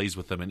and plays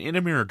with them. And In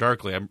a Mirror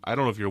Darkly, I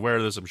don't know if you're aware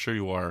of this, I'm sure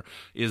you are,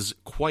 is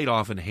quite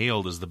often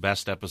hailed as the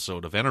best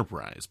episode of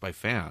Enterprise by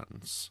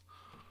fans.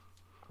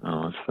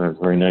 Oh, that's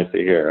very nice to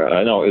hear.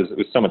 I know it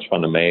was so much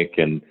fun to make,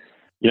 and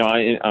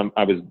I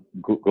was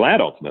glad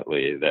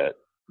ultimately that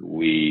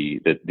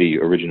the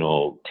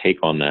original take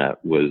on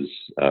that was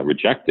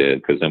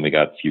rejected, because then we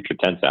got future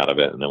tense out of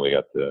it, and then we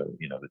got the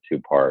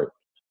 2-part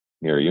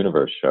Mirror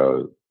Universe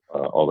show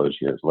all those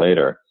years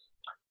later.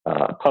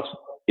 Plus,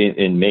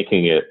 in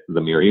making it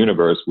the Mirror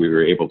Universe, we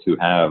were able to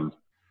have,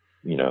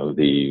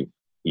 the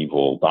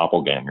evil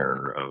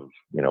doppelganger of,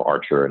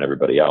 Archer and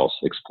everybody else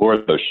explore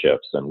those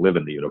ships and live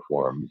in the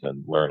uniforms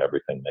and learn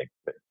everything they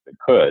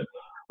could.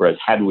 Whereas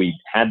had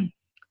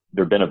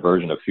there been a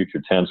version of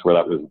Future Tense where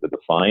that was the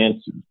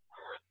Defiant,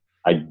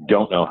 I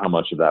don't know how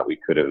much of that we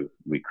could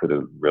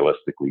have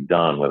realistically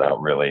done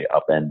without really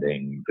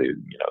upending the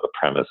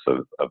premise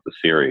of the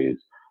series.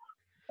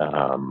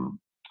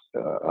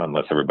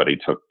 Unless everybody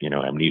took,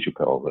 amnesia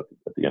pills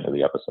at the end of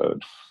the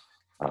episode.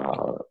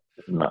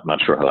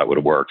 Not sure how that would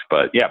have worked,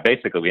 but yeah,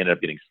 basically we ended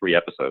up getting 3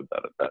 episodes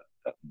out of that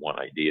one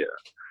idea.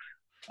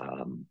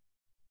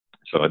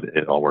 So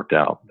it all worked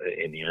out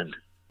in the end.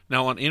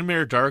 Now on In a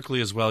Mirror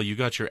Darkly as well, you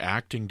got your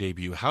acting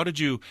debut. How did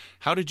you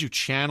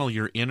channel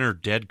your inner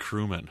dead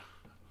crewman?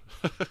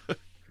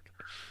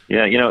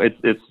 Yeah,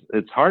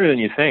 it's harder than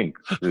you think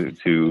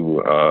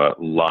to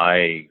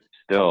lie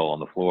still on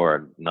the floor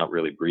and not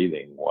really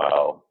breathing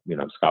while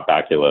Scott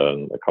Bakula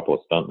and a couple of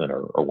stuntmen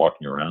are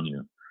walking around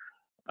you.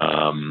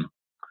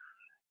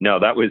 No,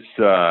 that was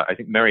I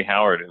think Mary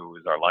Howard, who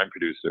was our line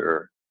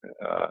producer,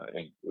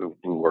 and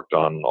who worked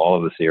on all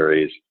of the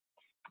series.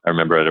 I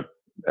remember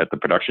at the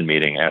production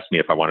meeting asked me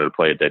if I wanted to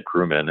play a dead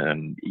crewman,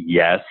 and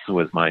yes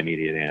was my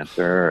immediate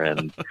answer.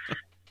 And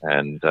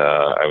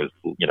I was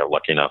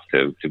lucky enough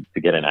to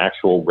get an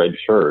actual red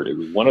shirt. It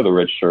was one of the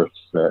red shirts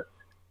that.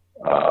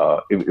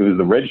 It was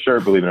the red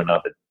shirt, believe it or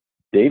not, that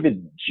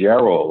David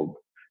Gerrold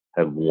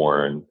had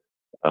worn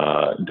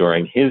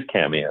during his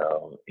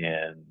cameo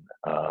in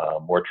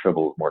More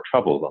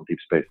Troubles on Deep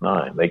Space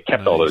Nine. They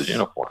kept all those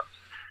uniforms,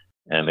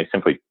 and they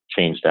simply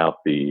changed out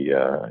the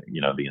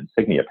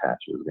insignia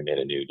patches. They made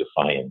a new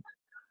Defiant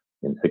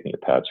insignia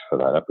patch for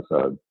that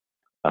episode.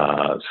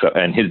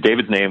 And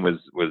David's name was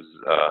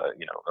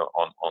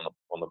on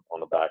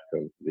the back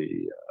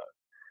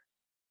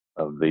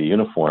of the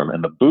uniform,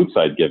 and the boots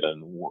had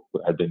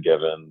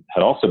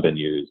also been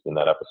used in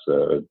that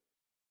episode,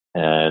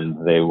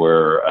 and they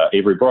were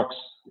Avery Brooks.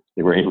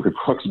 They were Avery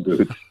Brooks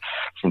boots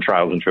from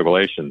Trials and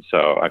Tribulations.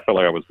 So I felt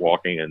like I was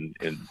walking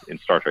in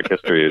Star Trek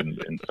history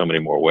in so many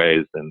more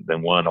ways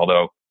than one.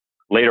 Although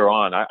later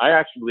on, I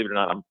actually, believe it or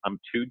not, I'm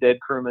 2 dead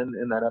crewmen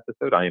in that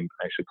episode. I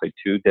actually played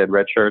 2 dead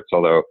red shirts,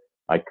 although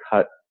I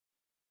cut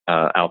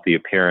out the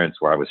appearance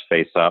where I was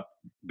face up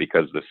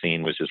because the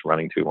scene was just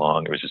running too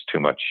long. It was just too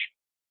much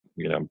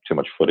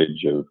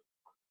footage of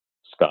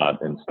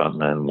Scott and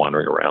stuntmen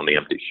wandering around the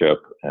empty ship.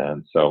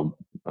 And so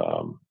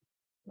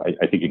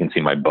I think you can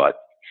see my butt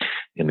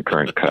in the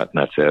current cut,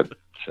 and that's it.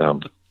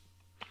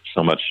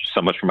 So much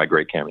for my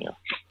great cameo.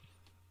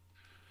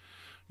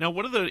 Now,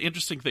 one of the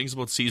interesting things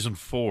about Season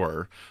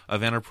 4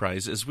 of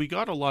Enterprise is we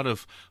got a lot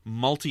of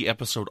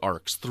multi-episode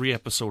arcs.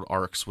 3-episode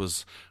arcs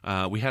was,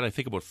 we had, I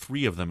think, about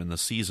 3 of them in the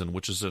season,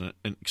 which is an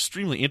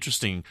extremely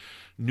interesting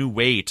new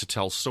way to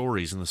tell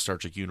stories in the Star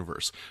Trek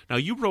universe. Now,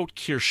 you wrote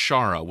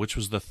Kirshara, which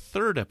was the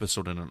 3rd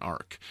episode in an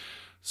arc.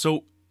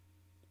 So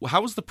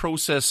how is the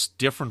process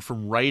different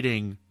from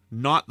writing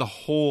not the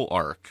whole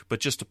arc, but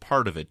just a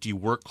part of it? Do you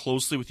work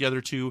closely with the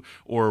other 2,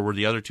 or were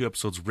the other 2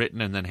 episodes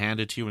written and then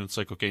handed to you, and it's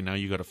like, okay, now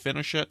you got to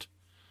finish it?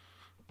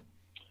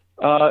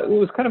 It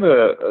was kind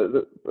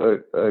of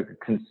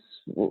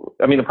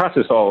the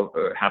process all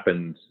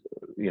happened,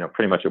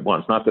 pretty much at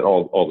once. Not that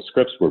all the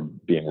scripts were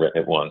being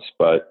written at once,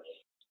 but,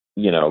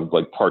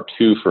 like part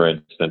 2, for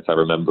instance, I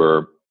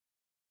remember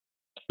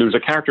there was a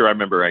character I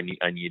remember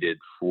I needed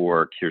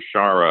for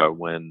Kirshara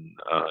when,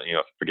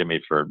 forgive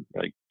me for,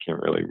 I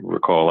can't really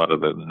recall a lot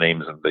of the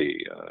names of the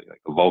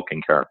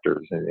Vulcan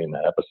characters in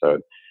that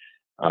episode.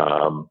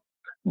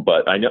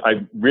 But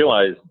I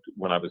realized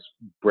when I was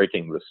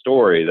breaking the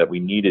story that we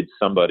needed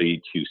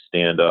somebody to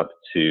stand up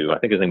to, I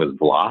think his name was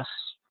Vlas,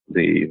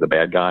 the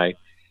bad guy,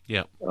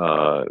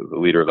 the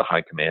leader of the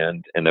High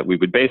Command, and that we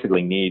would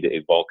basically need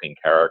a Vulcan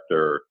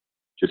character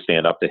to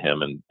stand up to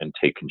him and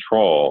take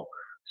control.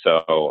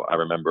 So I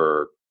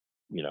remember,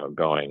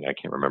 going, I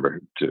can't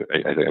remember,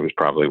 I think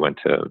I went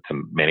to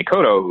Manny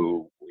Cotto,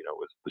 who,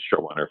 was the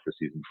showrunner for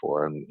Season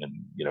 4 and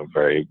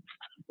very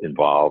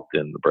involved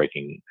in the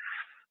breaking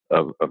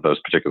of those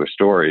particular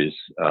stories.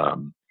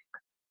 And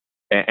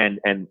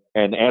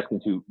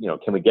asking to,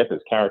 can we get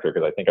this character?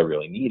 Because I think I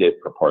really need it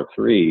for part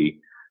 3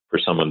 for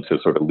someone to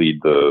sort of lead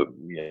the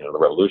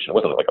revolution. It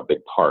wasn't like a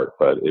big part,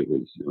 but it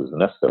was a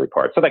necessary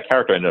part. So that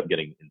character ended up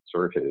getting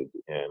inserted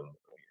in,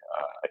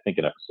 I think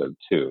in episode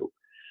 2.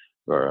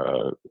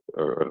 or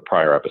the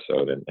prior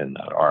episode in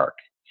that arc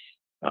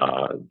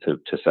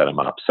to set him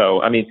up.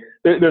 So I mean,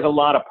 there's a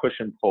lot of push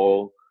and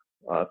pull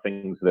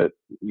things that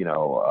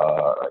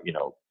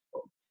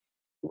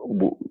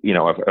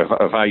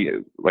if I,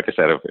 like I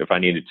said, if I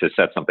needed to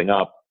set something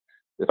up,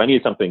 if I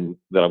needed something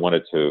that I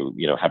wanted to,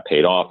 have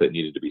paid off that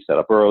needed to be set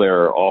up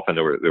earlier, often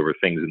there were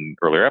things in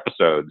earlier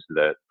episodes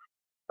that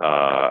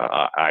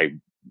I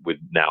would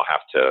now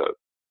have to,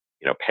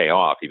 pay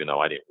off, even though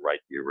I didn't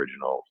write the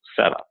original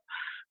setup.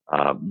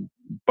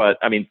 But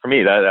I mean, for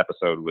me, that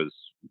episode was,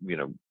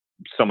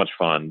 so much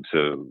fun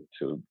to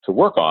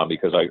work on,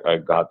 because I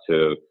got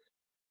to,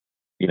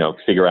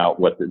 figure out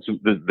what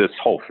this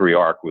whole 3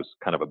 arc was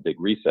kind of a big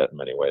reset in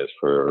many ways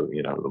for,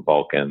 the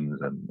Vulcans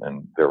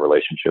and their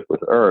relationship with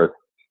Earth.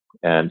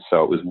 And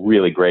so it was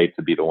really great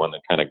to be the one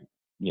that kind of,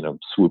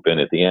 swoop in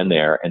at the end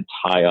there and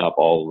tie up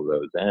all of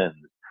those ends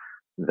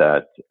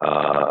that,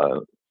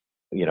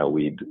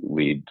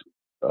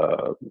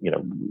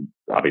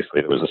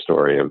 obviously there was a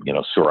story of,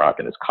 Surak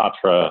and his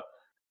Katra,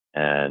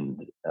 and,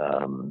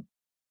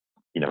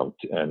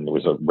 and there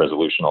was a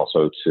resolution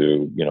also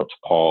to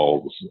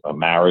Paul's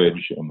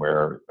marriage and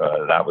where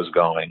that was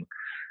going.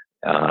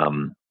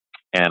 And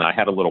I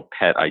had a little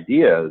pet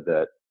idea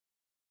that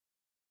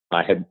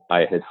I had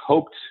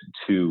hoped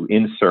to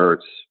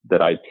insert,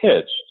 that I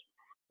pitched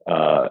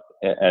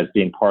as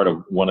being part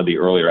of one of the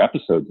earlier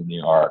episodes in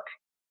the arc,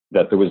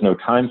 that there was no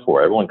time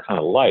for. Everyone kind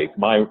of liked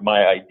my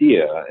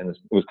idea, and it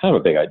was kind of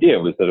a big idea,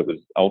 was that it was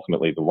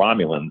ultimately the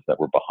Romulans that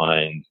were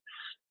behind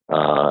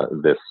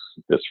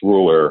this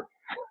ruler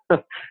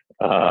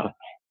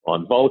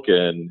on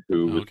Vulcan,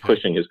 who was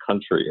pushing his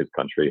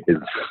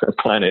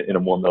planet in a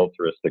more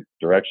militaristic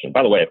direction.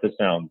 By the way, if this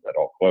sounds at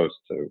all close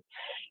to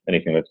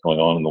anything that's going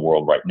on in the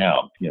world right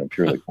now,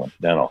 purely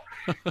coincidental.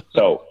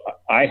 So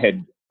I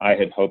had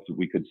hoped that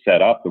we could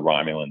set up the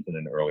Romulans in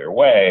an earlier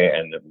way,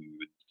 and that we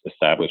would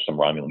establish some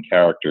Romulan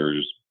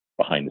characters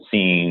behind the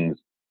scenes,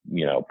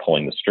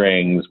 pulling the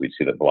strings. We'd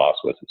see that Blas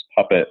was his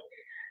puppet,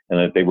 and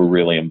that they were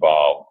really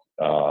involved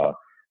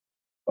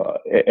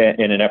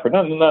in an effort,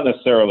 not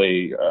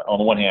necessarily, on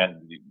the one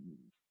hand,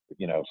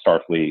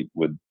 Starfleet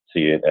would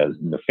see it as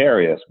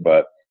nefarious,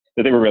 but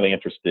that they were really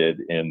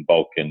interested in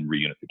Vulcan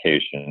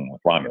reunification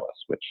with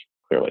Romulus, which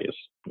clearly is,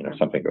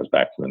 something that goes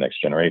back to the next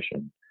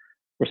generation,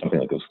 or something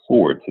that goes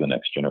forward to the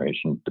next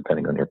generation,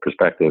 depending on your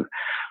perspective.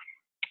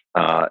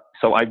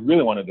 So I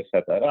really wanted to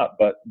set that up,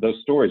 but those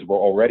stories were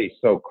already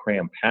so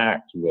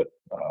cram-packed with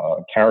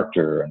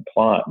character and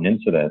plot and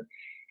incident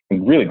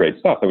and really great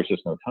stuff. There was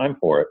just no time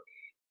for it.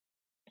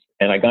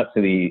 And I got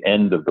to the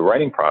end of the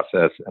writing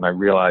process, and I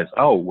realized,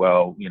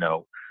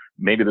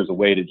 maybe there's a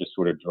way to just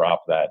sort of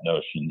drop that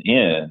notion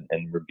in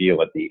and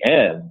reveal at the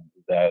end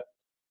that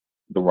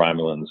the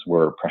Romulans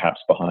were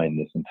perhaps behind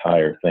this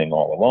entire thing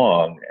all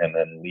along, and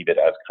then leave it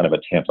as kind of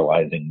a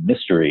tantalizing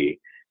mystery.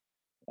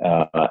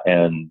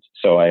 And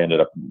so I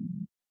ended up,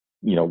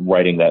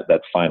 writing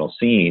that final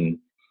scene,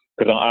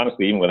 because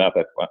honestly, even without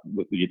that,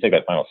 you take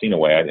that final scene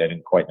away, I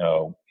didn't quite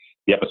know.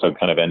 The episode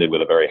kind of ended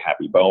with a very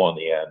happy bow on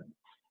the end.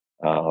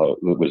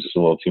 It was just a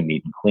little too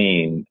neat and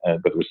clean,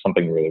 but there was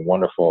something really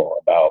wonderful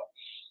about,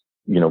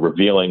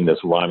 revealing this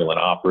Romulan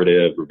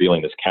operative,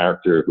 revealing this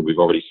character who we've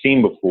already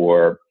seen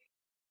before,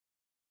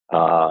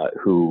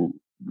 who,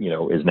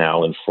 is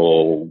now in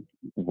full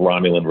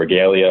Romulan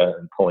regalia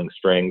and pulling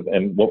strings.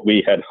 And what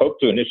we had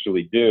hoped to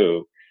initially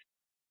do,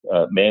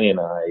 Manny and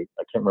I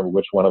can't remember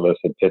which one of us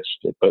had pitched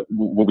it, but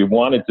what we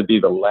wanted to be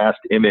the last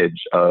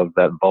image of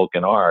that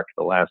Vulcan arc,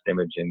 the last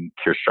image in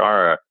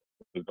Kirshara,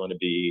 was going to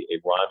be a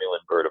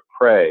Romulan bird of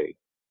prey,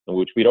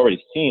 which we'd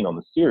already seen on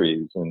the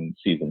series in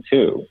season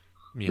 2.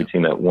 Yeah. We'd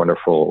seen that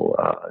wonderful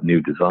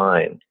new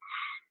design,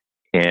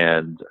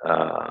 and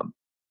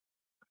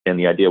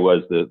the idea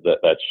was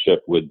that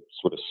ship would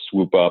sort of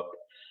swoop up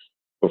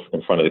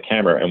in front of the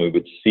camera, and we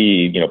would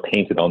see,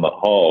 painted on the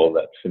hull,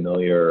 that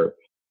familiar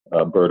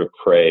bird of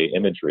prey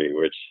imagery,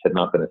 which had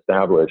not been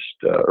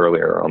established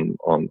earlier on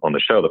the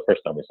show. The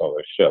first time we saw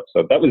those ships,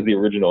 so that was the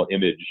original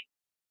image.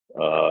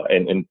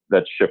 And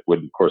that ship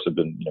would, of course, have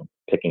been,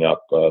 picking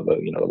up the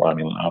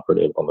Romulan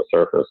operative on the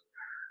surface.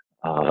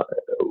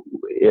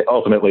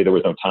 Ultimately, there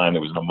was no time,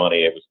 there was no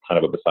money. It was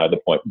kind of beside the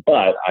point.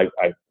 But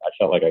I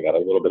felt like I got a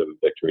little bit of a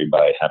victory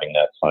by having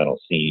that final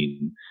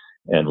scene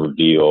and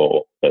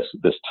reveal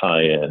this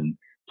tie-in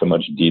to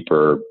much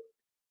deeper,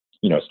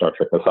 Star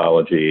Trek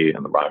mythology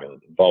and the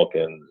Romulans and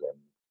Vulcans,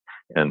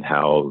 and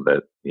how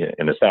that,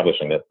 in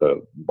establishing that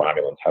the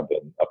Romulans have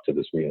been up to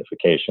this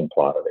reunification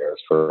plot of theirs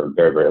for a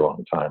very, very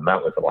long time.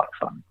 That was a lot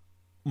of fun.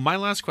 My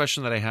last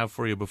question that I have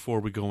for you before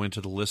we go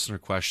into the listener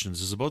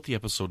questions is about the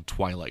episode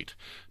Twilight.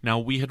 Now,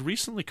 we had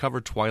recently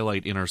covered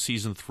Twilight in our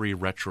Season 3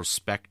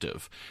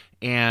 retrospective,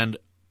 and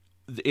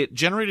it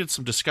generated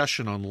some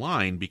discussion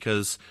online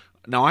because,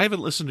 now I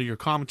haven't listened to your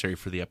commentary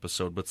for the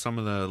episode, but some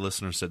of the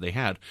listeners said they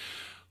had.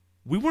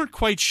 We weren't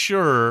quite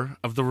sure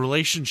of the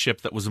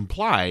relationship that was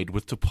implied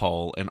with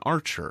T'Pol and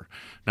Archer.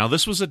 Now,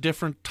 this was a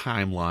different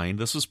timeline.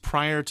 This was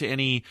prior to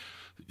any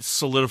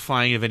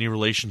solidifying of any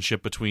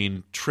relationship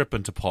between Trip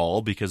and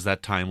T'Pol, because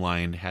that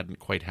timeline hadn't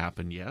quite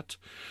happened yet.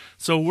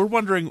 So we're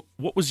wondering,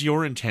 what was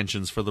your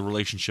intentions for the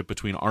relationship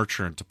between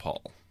Archer and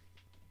T'Pol?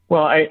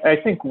 Well, I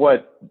think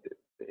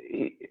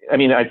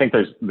I think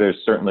there's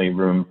certainly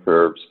room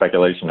for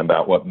speculation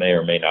about what may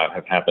or may not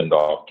have happened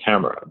off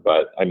camera.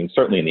 But I mean,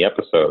 certainly in the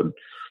episode,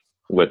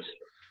 what's,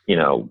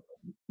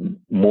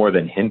 more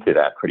than hinted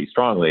at pretty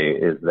strongly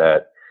is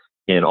that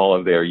in all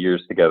of their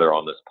years together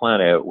on this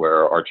planet,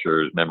 where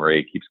Archer's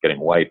memory keeps getting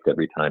wiped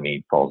every time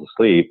he falls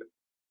asleep,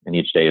 and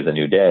each day is a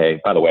new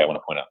day. By the way, I want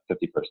to point out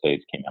 50 First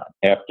Dates came out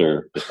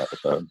after this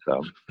episode.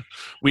 So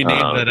we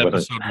named that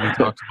episode when we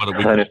talked about it.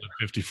 We called it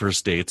 50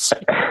 First Dates.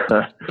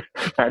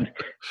 Had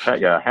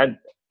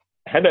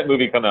that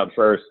movie come out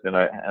first and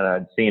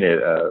I'd seen it,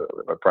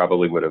 I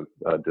probably would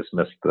have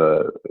dismissed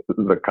the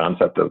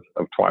concept of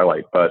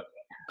Twilight. But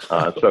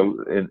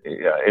so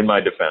in my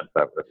defense,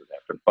 that was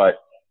after. But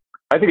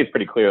I think it's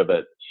pretty clear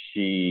that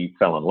she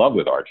fell in love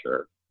with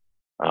Archer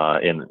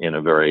in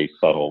a very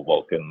subtle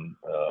Vulcan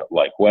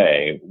like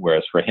way,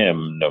 whereas for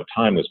him, no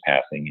time was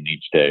passing, and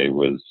each day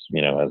was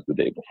as the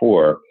day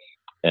before,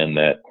 and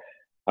that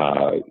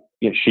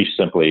she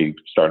simply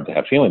started to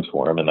have feelings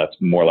for him, and that's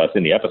more or less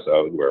in the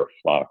episode where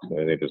Phlox.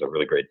 I think there's a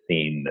really great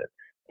scene that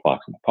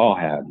Phlox and T'Pol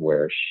had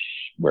where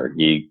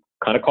he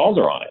kind of calls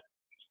her on it,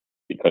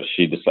 because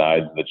she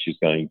decides that she's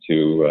going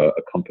to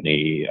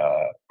accompany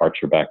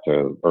Archer back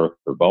to Earth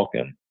or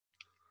Vulcan.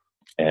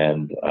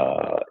 And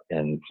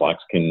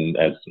Phlox can,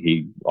 as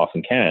he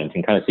often can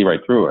kind of see right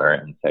through her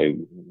and say,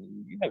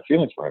 "You have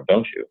feelings for him,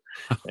 don't you?"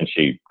 And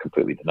she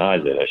completely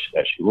denies it,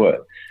 as she would.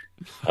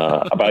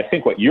 But I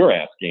think what you're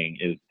asking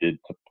is, did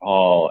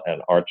T'Pol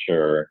and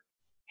Archer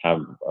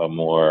have a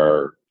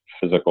more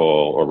physical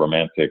or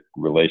romantic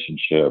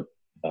relationship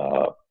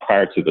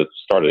prior to the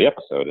start of the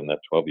episode in that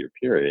 12-year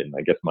period? And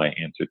I guess my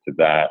answer to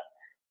that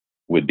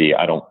would be,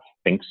 I don't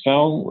think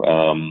so.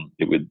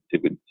 It would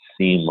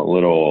seem a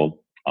little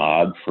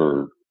odd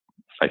for,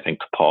 I think,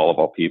 T'Pol of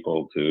all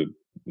people to,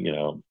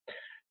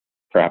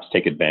 perhaps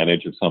take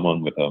advantage of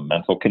someone with a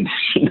mental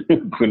condition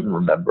who couldn't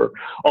remember.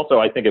 Also,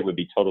 I think it would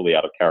be totally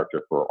out of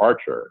character for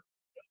Archer,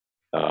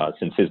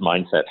 since his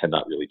mindset had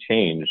not really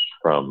changed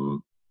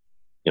from,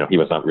 he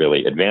was not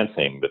really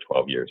advancing the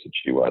 12 years that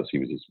she was. He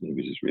was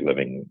just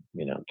reliving,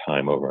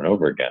 time over and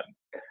over again.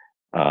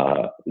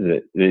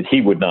 That he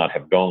would not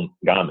have gone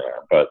there.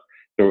 But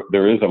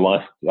there is a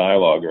lot of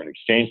dialogue or an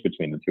exchange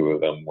between the two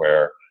of them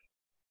where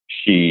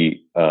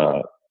she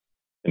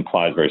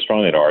implies very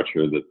strongly to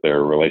Archer that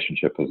their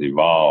relationship has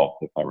evolved.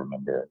 If I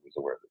remember, it was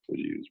a word that was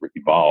used,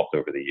 evolved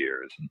over the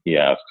years. And he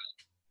asks,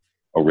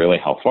 "Oh, really?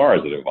 How far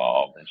has it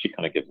evolved?" And she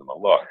kind of gives him a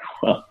look.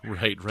 Well,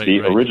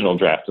 the original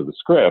draft of the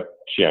script,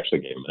 she actually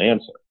gave him an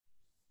answer.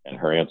 And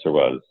her answer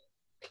was,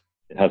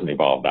 "It hasn't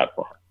evolved that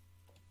far."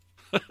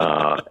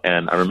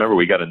 And I remember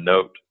we got a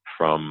note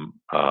from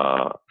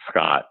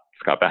Scott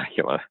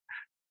Bakula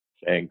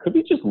saying, "Could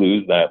we just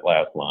lose that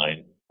last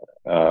line?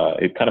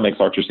 It kind of makes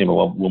Archer seem a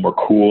little more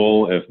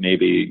cool if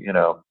maybe,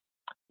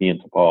 he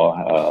and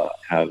T'Pol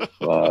have,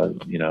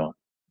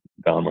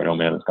 gone where no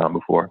man has gone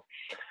before."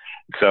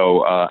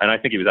 So, and I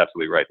think he was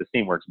absolutely right. The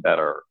scene works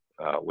better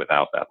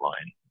without that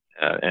line.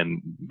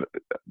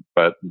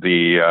 But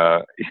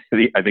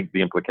I think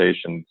the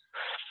implications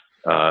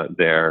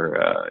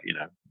there,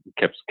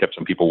 kept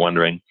some people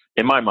wondering.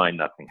 In my mind,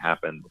 nothing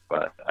happened,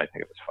 but I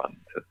think it was fun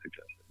to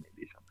suggest that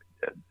maybe something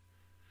did.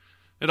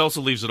 It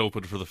also leaves it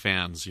open for the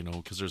fans,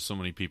 because there's so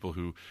many people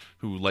who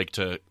like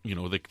to,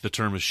 the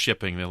term is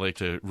shipping. They like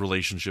to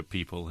relationship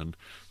people, and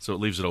so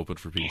it leaves it open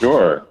for people.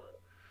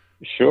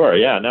 Sure.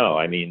 Yeah, no,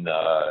 I mean,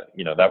 that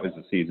was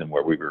the season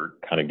where we were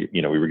kind of,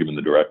 we were given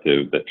the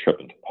directive that Trip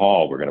and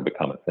T'Pol were going to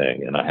become a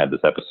thing. And I had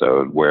this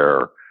episode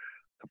where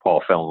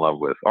T'Pol fell in love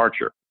with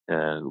Archer,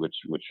 and which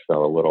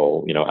fell a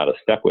little, out of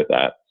step with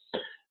that.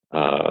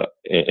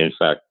 In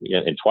fact,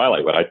 in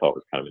Twilight, what I thought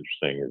was kind of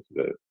interesting is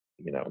that,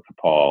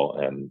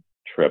 T'Pol and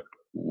Trip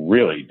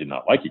really did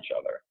not like each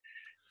other.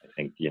 I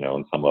think,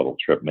 on some level,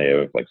 Trip may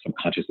have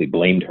subconsciously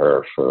blamed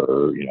her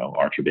for,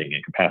 Archer being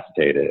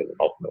incapacitated and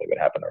ultimately what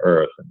happened to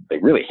Earth. And they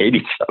really hate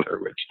each other,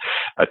 which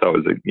I thought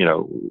was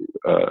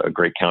a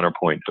great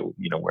counterpoint to,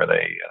 where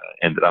they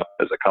ended up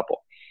as a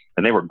couple.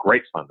 And they were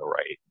great fun to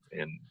write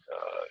in,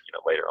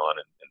 later on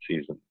in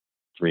season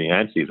 3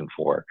 and season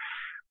 4,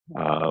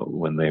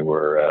 when they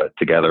were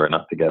together and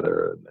not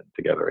together and then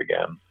together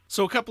again.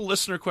 So a couple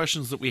listener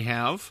questions that we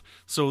have.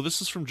 So this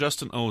is from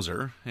Justin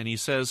Ozer, and he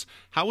says,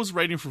 how was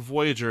writing for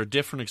Voyager a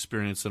different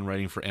experience than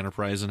writing for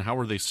Enterprise, and how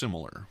are they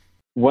similar?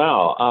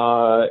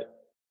 Wow.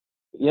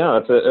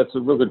 It's a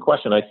real good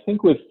question. I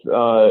think with,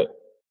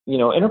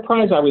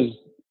 Enterprise, I was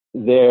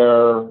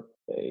there,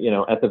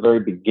 at the very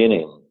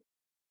beginning.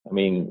 I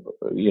mean,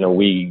 when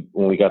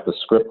we got the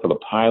script for the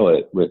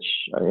pilot, which,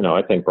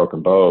 I think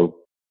Broken Bow,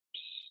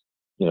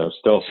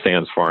 still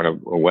stands far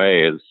and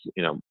away as,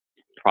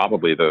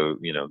 probably the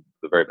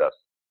very best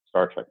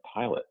Star Trek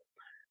pilot.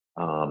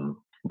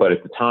 But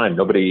at the time,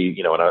 nobody,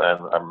 and I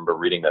remember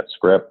reading that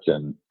script,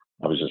 and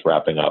I was just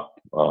wrapping up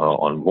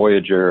on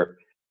Voyager,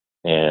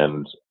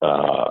 and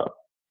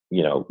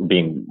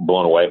being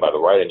blown away by the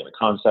writing and the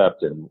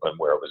concept and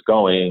where it was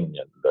going,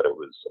 and that it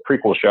was a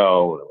prequel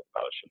show, and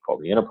about a show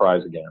called The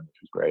Enterprise again,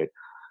 which was great.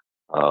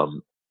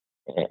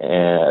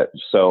 And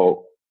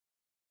so,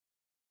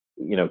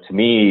 to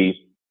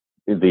me,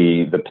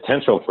 the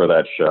potential for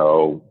that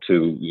show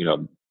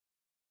to,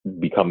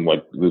 become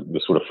like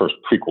the sort of first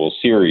prequel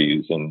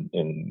series in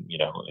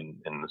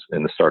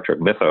the Star Trek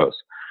mythos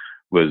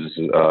was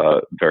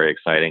very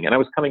exciting. And I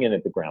was coming in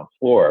at the ground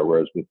floor,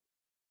 whereas with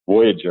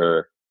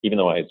Voyager, even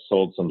though I had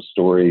sold some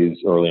stories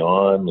early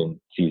on in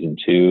season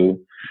 2,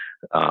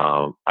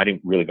 I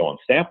didn't really go on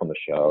staff on the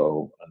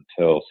show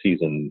until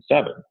season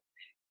 7.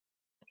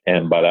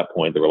 And by that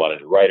point, there were a lot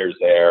of new writers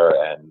there,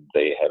 and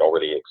they had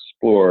already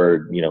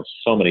explored,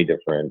 so many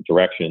different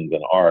directions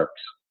and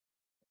arcs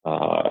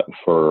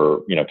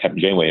for, Captain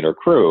Janeway and her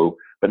crew.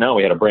 But now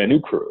we had a brand new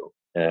crew.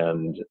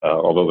 And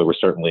although there were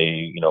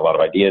certainly, a lot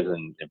of ideas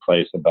in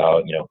place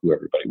about, who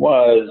everybody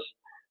was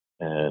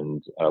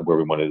and where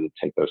we wanted to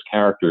take those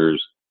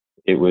characters,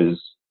 it was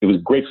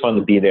great fun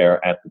to be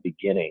there at the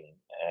beginning.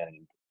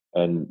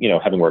 And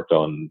having worked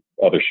on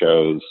other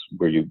shows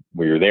where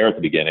you're there at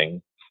the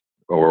beginning,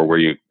 or where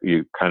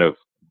you kind of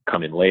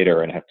come in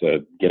later and have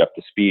to get up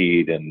to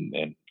speed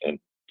and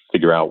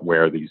figure out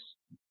where these,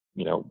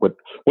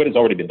 what has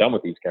already been done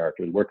with these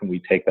characters, where can we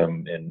take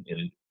them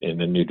in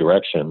a new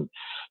direction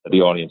that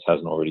the audience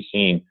hasn't already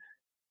seen.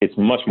 It's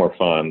much more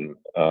fun,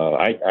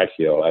 I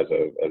feel, as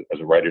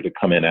a writer, to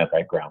come in at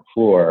that ground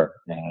floor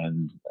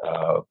and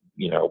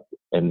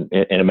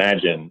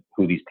imagine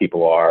who these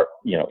people are,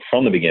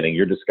 from the beginning.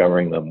 You're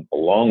discovering them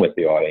along with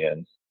the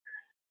audience,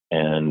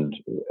 and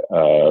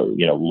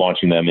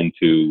launching them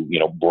into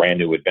brand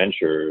new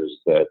adventures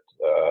that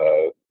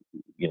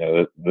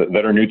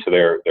that are new to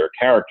their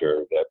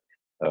character. That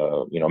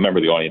a member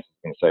of the audience is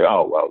going to say,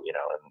 oh well, in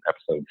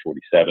episode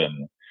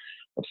 47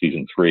 of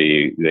season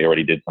 3, they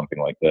already did something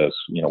like this.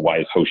 Why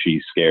is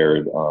Hoshi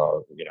scared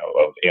of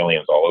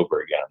aliens all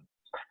over again?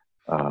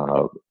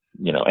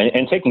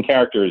 And taking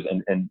characters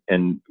and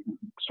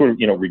sort of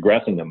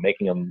regressing them,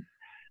 making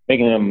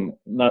them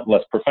not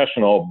less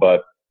professional,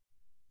 but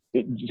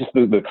just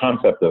the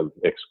concept of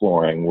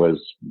exploring was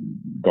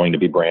going to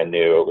be brand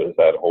new. It was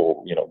that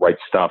whole, right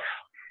stuff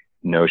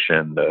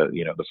notion,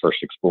 the first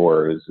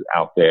explorers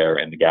out there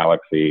in the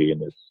galaxy,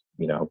 and this,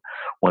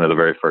 one of the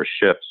very first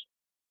ships.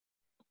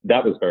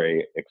 That was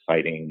very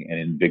exciting and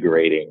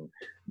invigorating.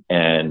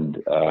 And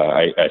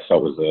I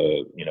felt was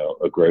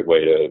a great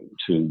way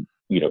to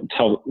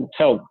tell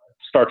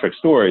Star Trek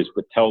stories,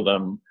 but tell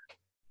them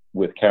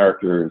with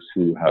characters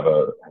who have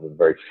a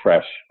very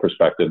fresh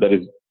perspective that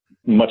is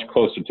much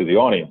closer to the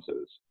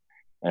audiences,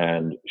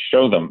 and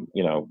show them,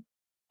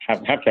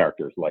 have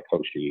characters like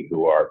Hoshi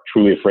who are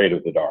truly afraid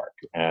of the dark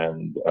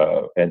and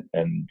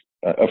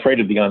afraid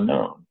of the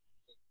unknown.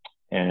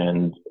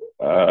 And,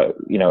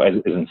 as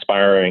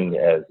inspiring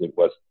as it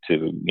was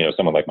to,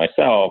 someone like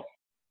myself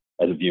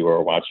as a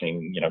viewer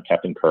watching,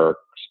 Captain Kirk,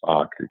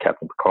 Spock, or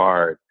Captain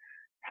Picard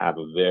have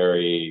a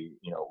very,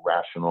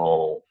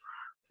 rational,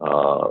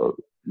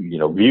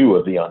 view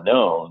of the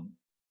unknown,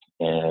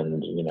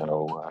 and,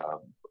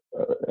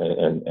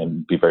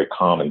 and be very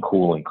calm and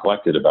cool and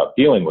collected about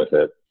dealing with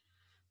it.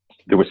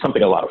 There was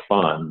something a lot of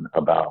fun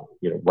about,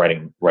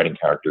 writing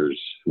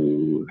characters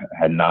who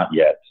had not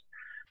yet,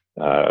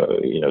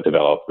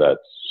 developed that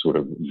sort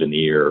of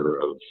veneer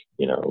of,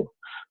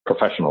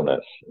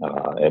 professionalness,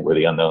 and where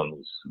the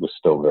unknown was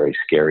still very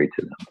scary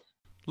to them.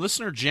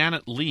 Listener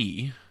Janet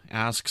Lee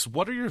asks,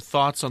 what are your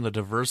thoughts on the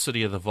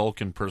diversity of the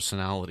Vulcan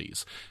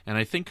personalities? And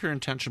I think her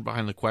intention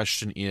behind the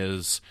question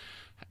is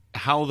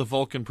how the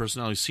Vulcan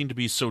personalities seem to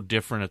be so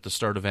different at the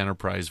start of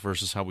Enterprise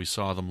versus how we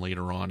saw them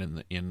later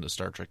on in the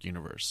Star Trek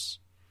universe.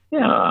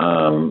 Yeah,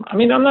 I'm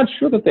not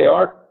sure that they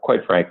are,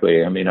 quite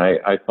frankly.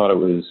 I thought it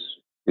was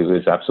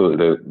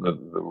absolutely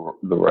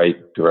the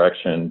right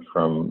direction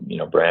from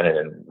Brandon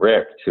and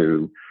Rick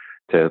to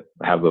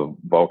have the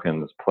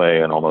Vulcans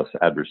play an almost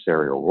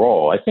adversarial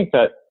role. I think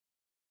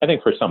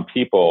for some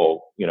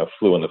people,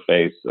 flew in the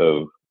face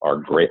of our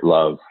great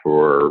love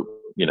for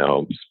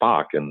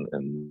Spock and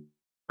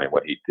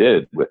what he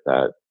did with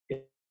that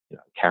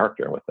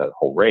character and with that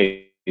whole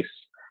race.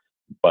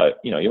 But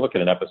you look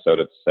at an episode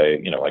of,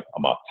 say, like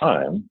Amok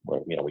Time,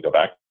 where we go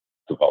back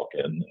to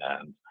Vulcan,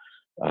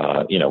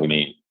 and we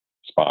meet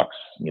Spock's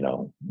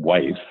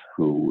wife,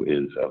 who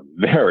is a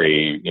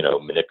very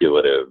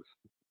manipulative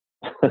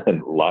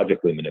and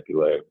logically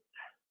manipulative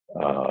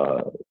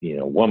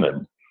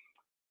woman.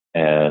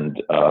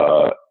 And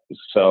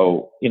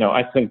so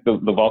I think the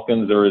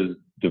Vulcans are as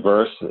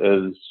diverse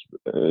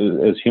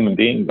as human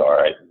beings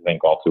are. I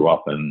think all too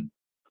often,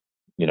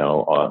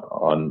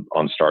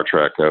 on Star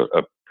Trek,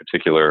 a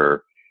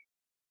particular,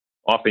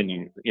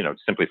 often,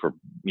 simply for,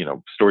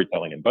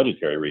 storytelling and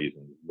budgetary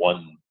reasons,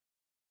 one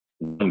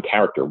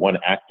character, one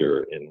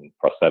actor in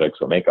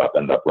prosthetics or makeup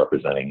end up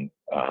representing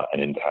an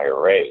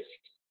entire race.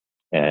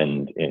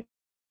 And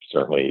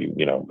certainly,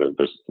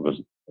 there's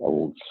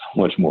so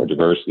much more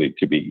diversity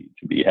to be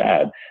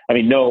had.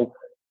 No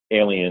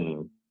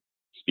alien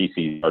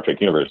DC Star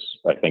Trek universe,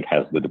 I think,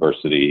 has the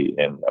diversity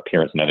and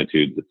appearance and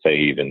attitudes that say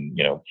even,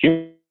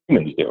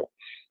 humans do,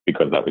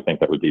 because I would think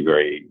that would be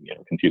very,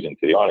 confusing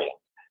to the audience.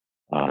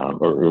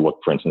 Or look,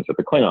 for instance, at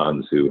the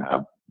Klingons, who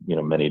have,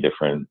 many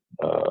different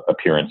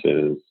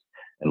appearances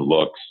and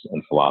looks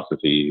and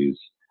philosophies,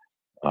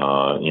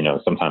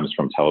 sometimes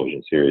from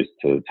television series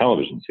to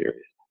television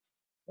series.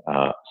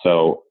 I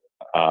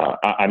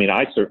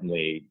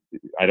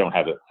don't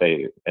have,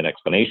 an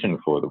explanation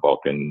for the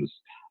Vulcans'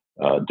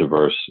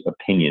 diverse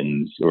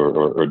opinions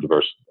or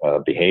diverse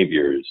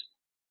behaviors,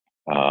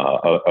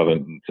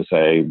 to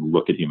say,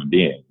 look at human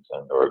beings,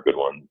 and there are good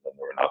ones and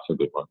there are not so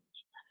good ones.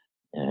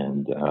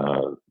 And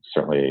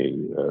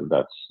certainly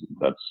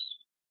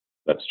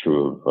that's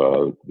true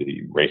of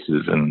the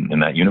races in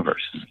that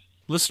universe.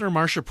 Listener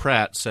Marcia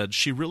Pratt said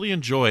she really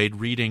enjoyed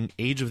reading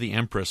Age of the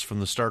Empress from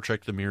the Star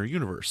Trek The Mirror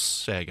Universe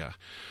saga.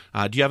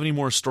 Do you have any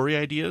more story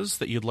ideas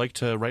that you'd like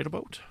to write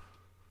about?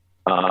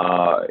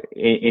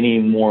 Any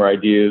more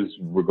ideas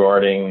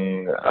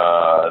regarding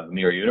the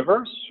Mirror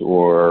Universe,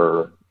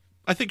 or?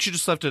 I think she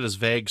just left it as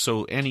vague,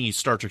 so any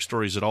Star Trek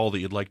stories at all that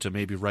you'd like to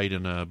maybe write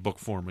in a book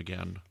form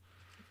again.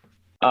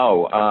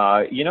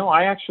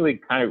 I actually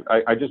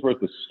I just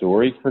wrote the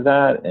story for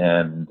that,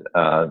 and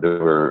there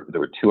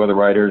were two other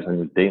writers, and it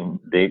was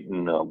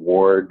Dayton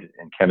Ward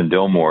and Kevin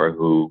Dillmore,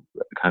 who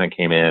kind of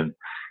came in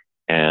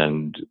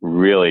and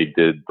really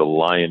did the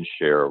lion's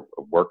share of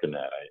work in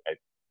that. I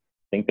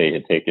think they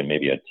had taken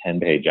maybe a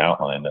 10-page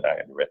outline that I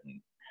had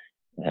written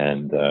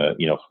and,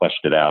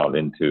 fleshed it out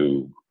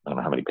into, I don't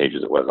know how many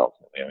pages it was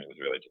ultimately. I mean, it was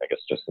really, I guess,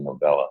 just a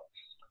novella.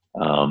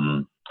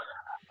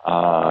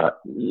 I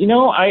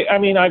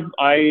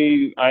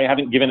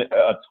haven't given it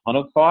a ton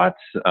of thought.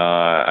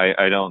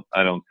 I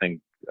don't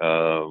think,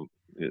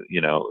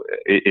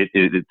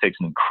 it takes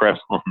an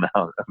incredible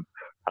amount of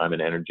time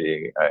and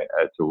energy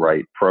to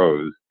write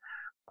prose.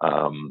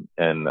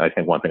 And I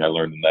think one thing I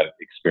learned in that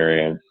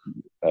experience,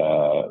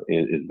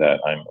 is that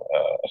I'm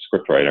a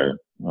scriptwriter,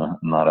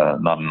 not a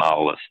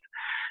novelist.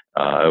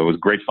 It was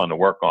great fun to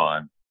work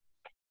on.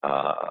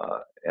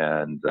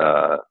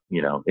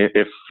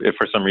 If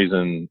for some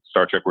reason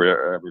Star Trek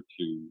were ever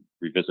to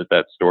revisit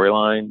that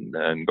storyline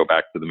and go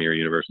back to the Mirror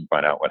Universe and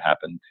find out what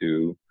happened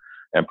to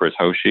Empress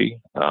Hoshi,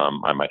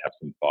 I might have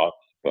some thoughts,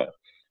 but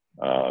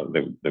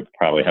they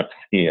probably have to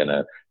be in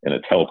a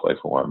teleplay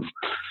form.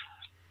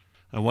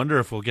 I wonder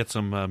if we'll get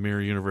some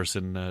Mirror Universe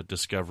in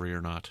Discovery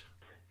or not.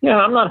 Yeah,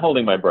 I'm not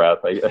holding my breath.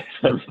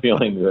 I'm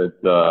feeling that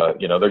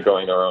they're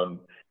going their own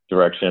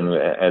direction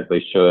as they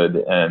should,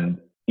 and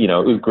it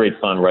was great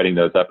fun writing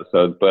those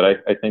episodes, but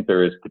I think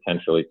there is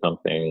potentially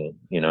something,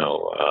 a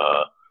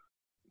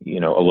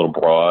little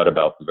broad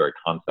about the very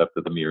concept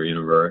of the Mirror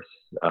Universe,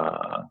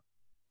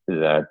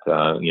 that,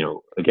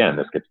 again,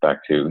 this gets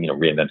back to,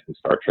 reinventing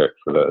Star Trek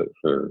for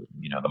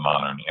the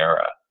modern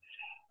era.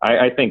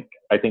 I think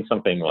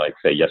something like,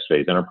 say,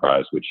 Yesterday's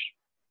Enterprise, which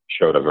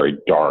showed a very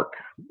dark,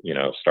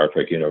 Star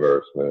Trek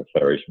universe, the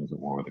Federation was at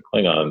war with the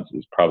Klingons,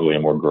 is probably a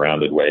more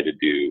grounded way to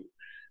do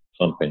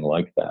something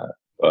like that.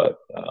 But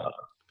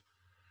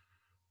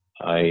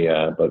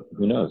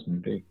who knows?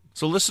 Maybe.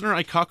 So listener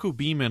Ikaku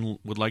Beeman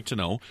would like to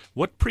know,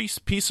 what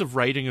piece of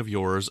writing of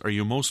yours are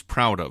you most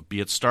proud of, be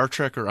it Star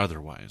Trek or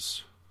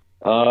otherwise?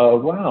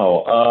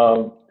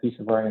 Piece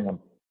of writing I'm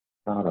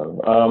proud of.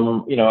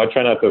 I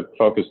try not to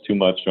focus too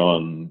much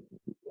on,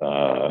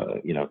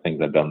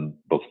 things I've done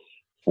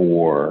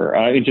before.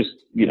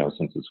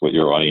 Since it's what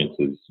your audience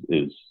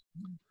is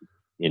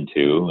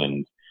into,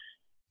 and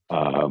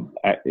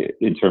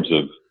in terms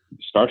of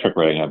Star Trek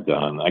writing I've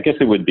done, I guess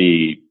it would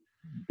be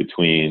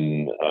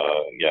between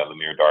the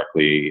Mirror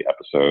Darkly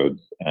episodes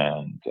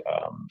and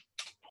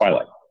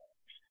Twilight.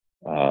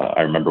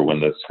 I remember when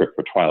the script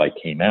for Twilight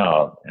came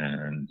out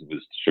and it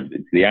was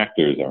distributed to the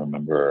actors. I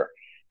remember,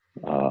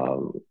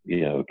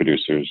 the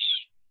producers,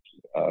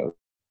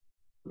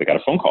 they got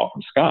a phone call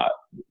from Scott,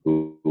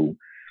 who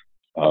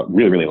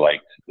really, really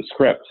liked the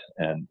script.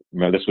 And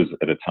remember, this was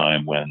at a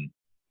time when,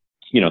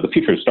 the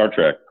future of Star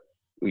Trek,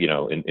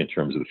 in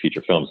terms of the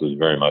feature films, was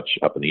very much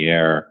up in the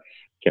air.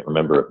 Can't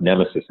remember if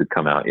Nemesis had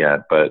come out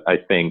yet, but I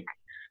think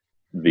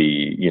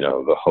the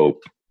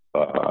hope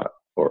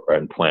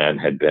and plan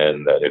had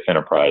been that if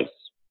Enterprise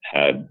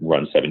had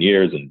run 7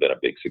 years and been a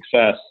big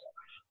success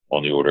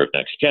on the order of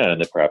Next Gen,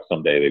 that perhaps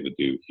someday they would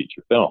do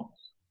feature films.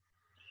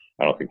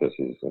 I don't think this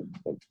is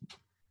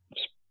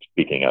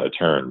speaking out of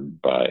turn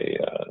by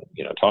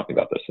talking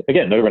about this.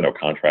 Again, there were no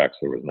contracts,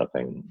 there was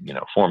nothing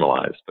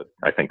formalized, but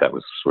I think that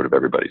was sort of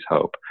everybody's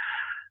hope.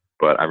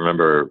 But I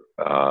remember,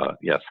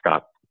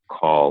 Scott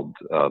called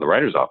the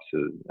writers'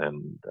 offices,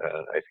 and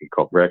I think he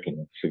called Rick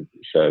and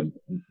said,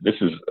 "This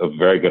is a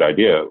very good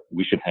idea.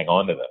 We should hang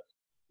on to this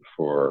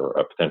for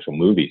a potential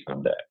movie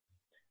someday,"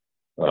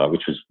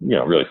 which was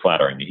really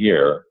flattering to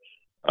hear.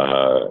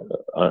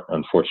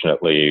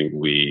 Unfortunately,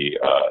 we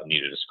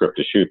needed a script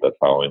to shoot that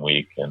following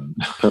week, and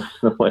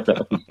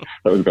that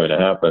was going to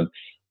happen.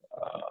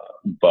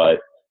 But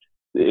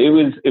it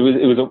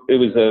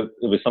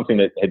was something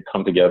that had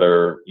come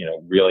together,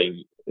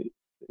 really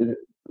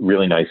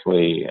really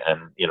nicely,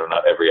 and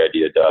not every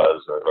idea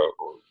does,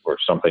 or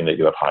something that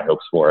you have high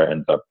hopes for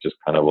ends up just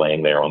kind of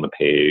laying there on the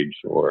page,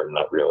 or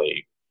not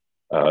really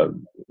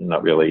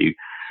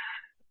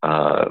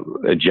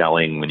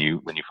gelling when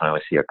you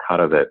finally see a cut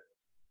of it.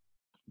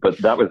 But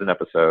that was an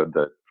episode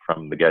that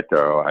from the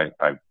get-go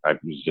I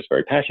was just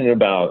very passionate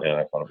about, and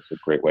I thought it was a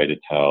great way to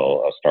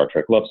tell a Star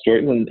Trek love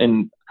story,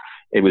 and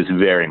it was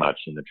very much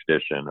in the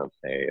tradition of,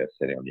 say, A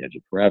City on the Edge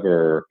of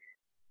Forever,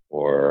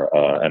 or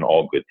An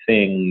All Good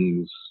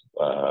Things.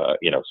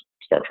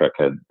 Star Trek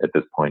had at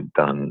this point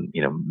done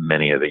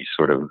many of these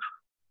sort of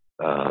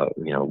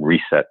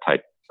reset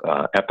type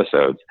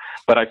episodes,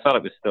 but I thought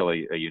it was still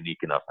a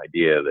unique enough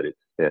idea that it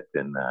fit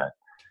in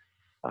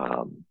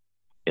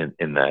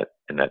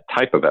that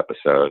type of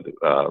episode,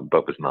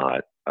 but was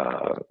not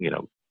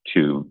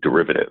too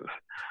derivative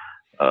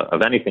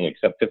of anything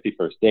except 50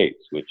 First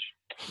Dates, which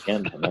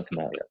again has not come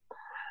out yet.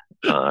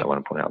 I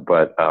want to point out,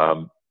 but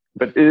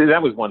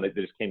that was one that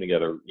just came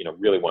together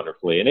really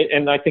wonderfully,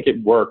 and I think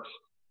it worked.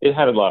 It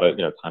had a lot of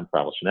time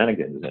travel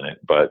shenanigans in it,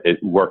 but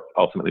it worked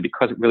ultimately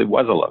because it really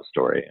was a love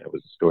story, and it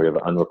was a story of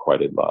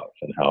unrequited love,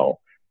 and how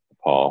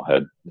Paul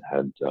had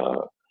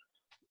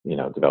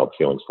developed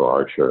feelings for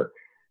Archer,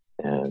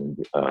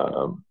 and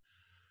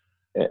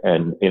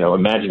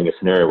imagining a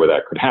scenario where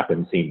that could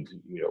happen seems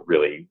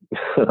really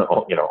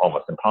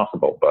almost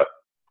impossible, but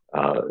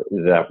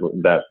that was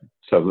an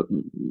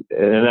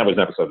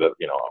episode that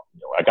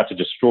I got to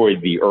destroy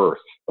the Earth,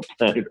 the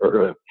planet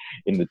Earth,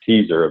 in the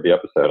teaser of the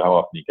episode. How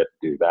often you get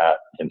to do that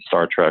in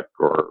Star Trek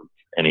or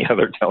any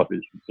other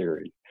television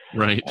series,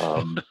 right?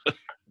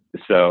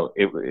 So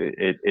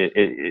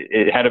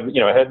it had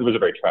there was a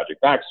very tragic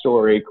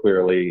backstory,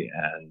 clearly,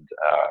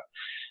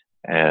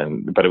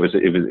 but it was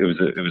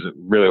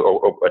really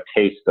a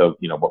taste of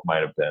what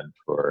might have been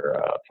for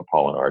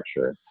Paul and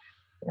Archer.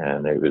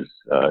 And it was,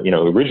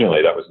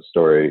 originally that was a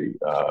story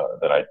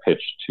that I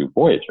pitched to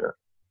Voyager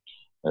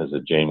as a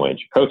Janeway and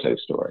Chakotay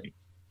story.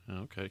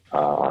 Okay.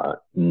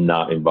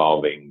 Not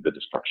involving the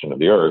destruction of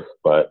the Earth,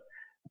 but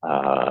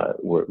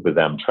with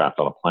them trapped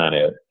on a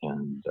planet,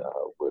 and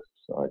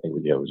I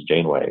think it was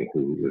Janeway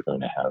who was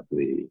going to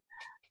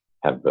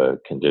have the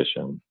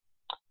condition.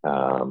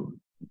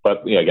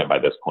 But again, by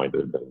this point, there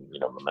had been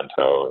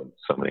Memento and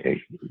so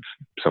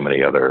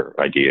many other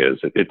ideas.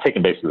 It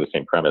taken basically the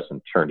same premise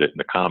and turned it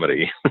into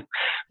comedy.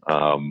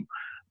 It's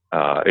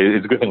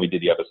a good thing we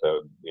did the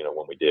episode,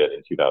 when we did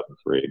in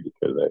 2003,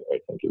 because I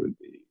think it would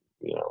be,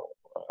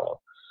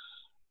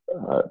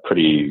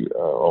 pretty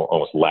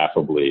almost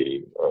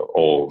laughably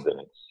old,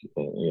 and it's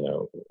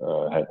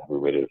had we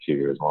waited a few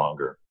years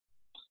longer.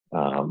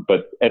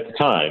 But at the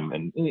time,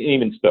 and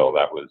even still,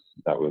 that was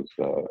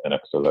an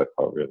episode that I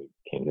thought really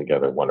came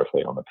together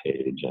wonderfully on the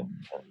page, and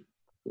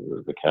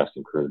the cast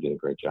and crew did a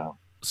great job.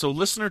 So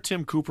listener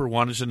Tim Cooper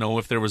wanted to know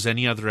if there was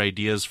any other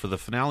ideas for the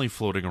finale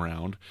floating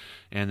around,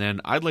 and then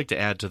I'd like to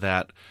add to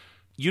that,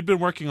 you'd been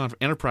working on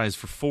Enterprise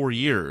for 4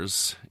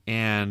 years,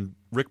 and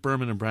Rick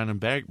Berman and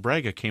Brandon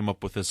Braga came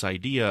up with this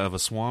idea of a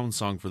swan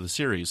song for the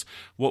series.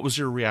 What was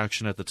your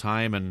reaction at the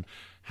time, and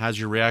has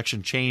your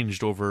reaction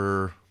changed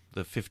over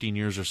the 15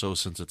 years or so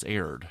since it's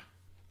aired?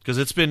 Because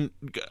it's been,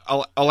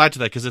 I'll add to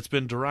that, because it's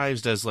been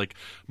derived as like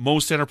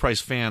most Enterprise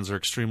fans are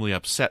extremely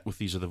upset with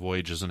These Are the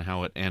Voyages and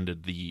how it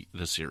ended the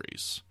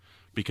series,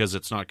 because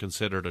it's not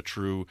considered a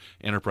true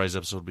Enterprise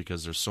episode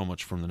because there's so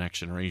much from the Next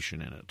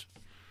Generation in it.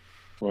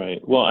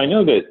 Right. Well, I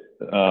know that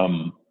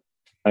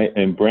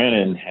and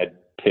Brannon had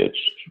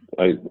pitched,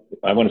 I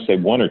want to say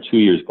 1 or 2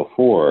 years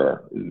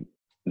before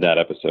that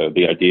episode,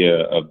 the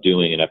idea of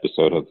doing an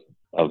episode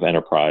of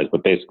Enterprise,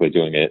 but basically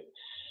doing it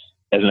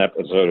as an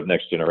episode of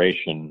Next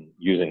Generation,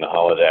 using the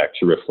holodeck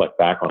to reflect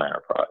back on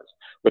Enterprise,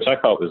 which I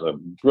thought was a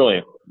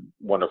brilliant,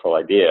 wonderful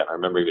idea. I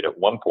remember even at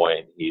one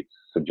point he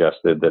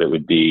suggested that it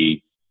would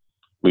be,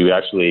 we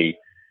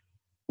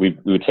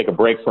would take a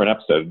break for an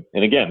episode.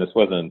 And again, this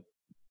wasn't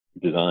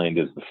designed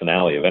as the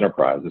finale of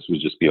Enterprise. This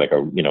would just be like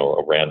a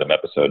random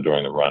episode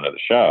during the run of the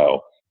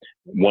show.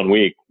 1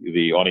 week,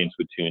 the audience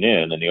would tune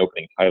in, and the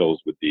opening titles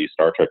would be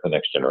Star Trek: The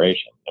Next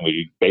Generation, and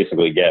we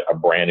basically get a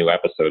brand new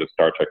episode of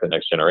Star Trek: The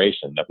Next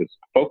Generation that was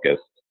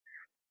focused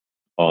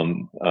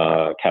on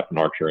Captain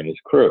Archer and his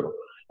crew.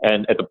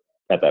 And at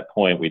that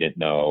point, we didn't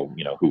know,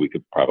 who we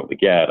could probably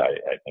get.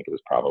 I think it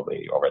was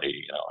probably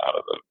already, out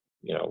of the,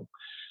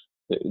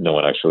 no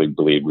one actually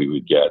believed we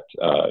would get,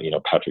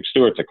 Patrick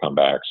Stewart to come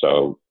back.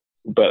 So,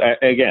 but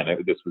again,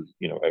 this was,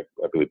 I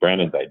believe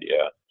Brandon's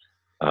idea.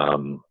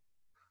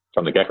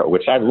 From the get-go,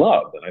 which I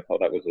loved, and I thought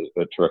that was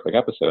a terrific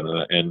episode.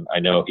 And I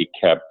know it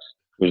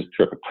was a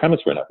terrific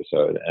premise for an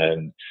episode.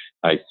 And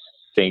I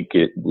think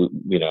it,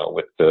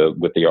 with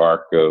the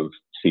arc of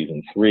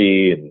season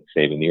 3 and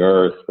saving the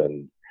Earth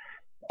and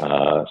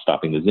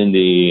stopping the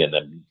Xindi, and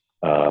then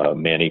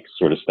Manny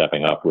sort of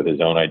stepping up with his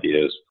own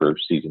ideas for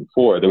season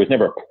 4, there was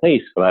never a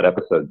place for that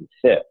episode to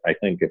fit. I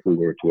think if we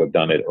were to have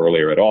done it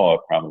earlier at all,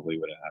 it probably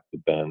would have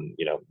been,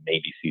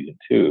 maybe season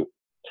 2.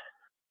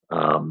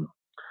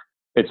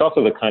 It's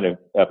also the kind of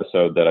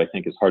episode that I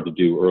think is hard to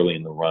do early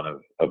in the run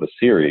of a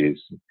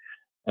series,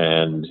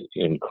 And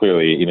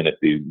clearly, even at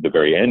the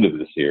very end of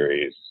the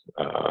series,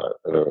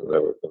 there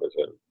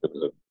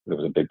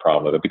was a big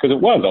problem with it, because it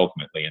was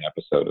ultimately an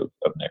episode of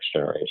Next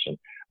Generation.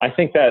 I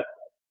think that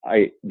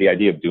the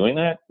idea of doing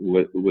that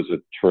was a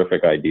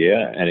terrific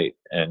idea,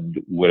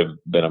 and would have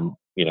been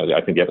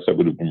I think the episode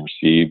would have been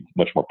received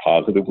much more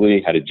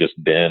positively had it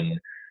just been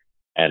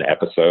an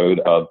episode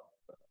of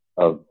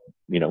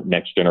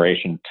Next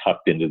Generation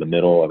tucked into the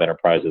middle of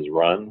Enterprise's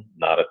run,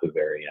 not at the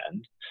very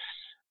end.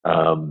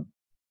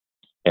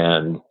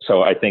 And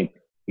so I think,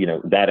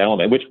 that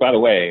element, which, by the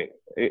way,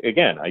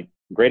 again,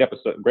 great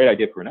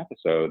idea for an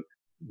episode,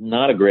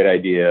 not a great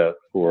idea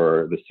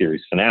for the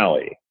series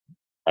finale.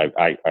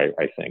 I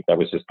think that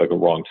was just like a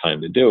wrong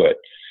time to do it.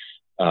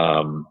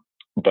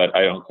 But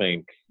I don't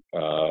think,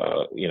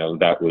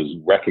 that was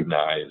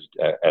recognized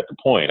at the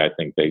point. I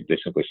think they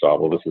simply saw,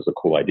 well, this is a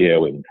cool idea.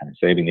 We've been kind of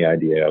saving the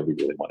idea. We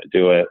really want to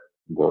do it.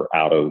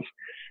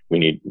 We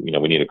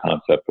need a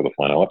concept for the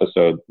final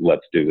episode.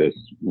 Let's do this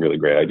really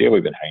great idea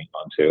we've been hanging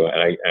on to.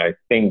 And I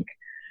think,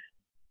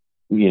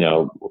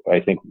 I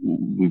think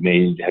we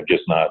may have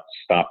just not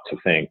stopped to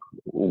think,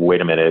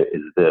 wait a minute,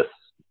 is this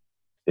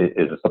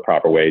the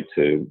proper way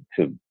to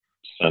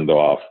send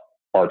off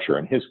Archer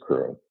and his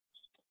crew?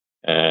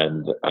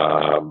 And,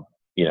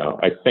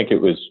 I think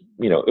it was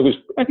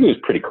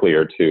pretty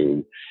clear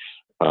to,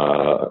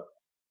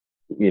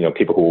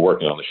 people who were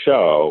working on the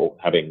show,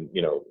 having,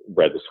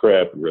 read the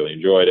script, really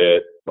enjoyed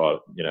it,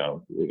 thought, there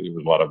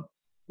was a lot of,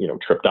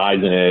 Trip dies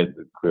in it,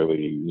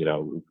 clearly,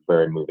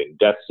 very moving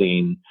death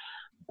scene,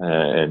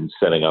 and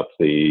setting up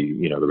the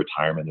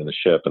retirement of the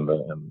ship and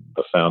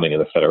the founding of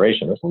the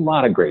Federation. There's a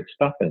lot of great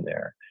stuff in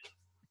there,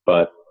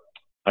 but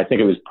I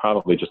think it was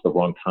probably just the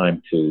wrong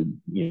time to,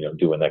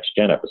 do a Next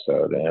Gen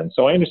episode. And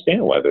so I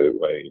understand why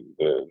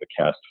the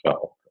cast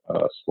felt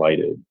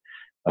slighted.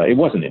 It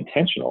wasn't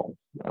intentional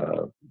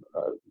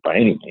by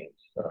any means.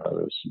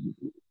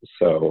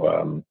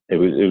 It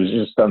was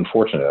just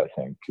unfortunate, I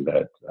think,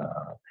 that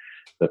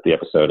the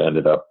episode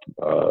ended up,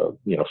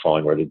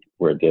 falling where it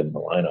did in the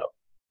lineup.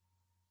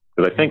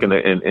 Because I think at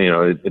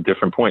a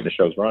different point in the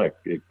show's run,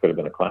 it could have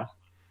been a classic.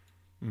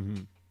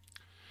 Mm-hmm.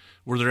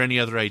 Were there any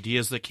other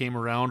ideas that came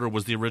around, or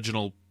was the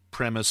original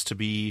premise to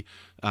be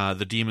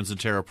the Demons and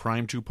Terra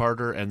Prime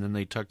two-parter, and then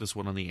they tucked this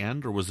one on the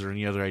end, or was there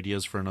any other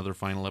ideas for another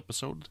final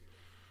episode?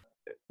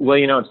 Well,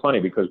 it's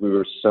funny because we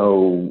were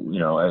so,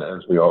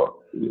 as we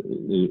all,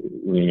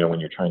 when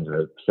you're trying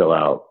to fill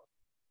out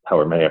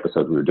however many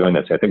episodes we were doing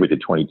that. So I think we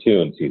did 22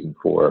 in season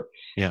 4.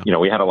 Yeah.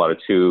 We had a lot of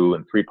 2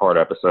 and 3-part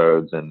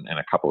episodes and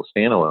a couple of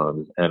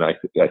standalones. And I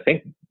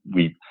think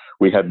we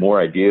had more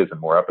ideas and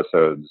more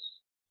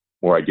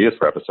ideas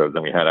for episodes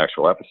than we had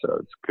actual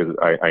episodes. Because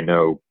I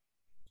know,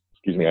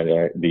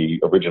 the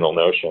original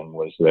notion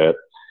was that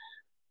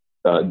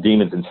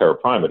Demons and Terra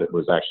Prime, it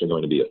was actually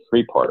going to be a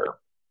 3-parter.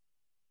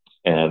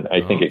 And I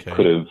think it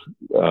could have,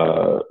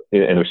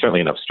 and there's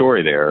certainly enough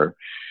story there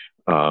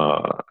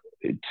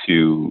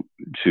to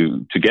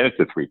get it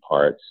to 3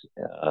 parts.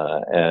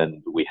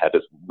 And we had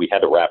to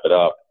wrap it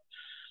up.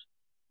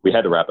 We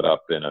had to wrap it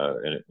up in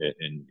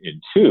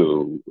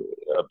 2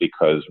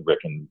 because Rick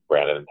and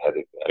Brandon had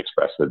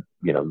expressed that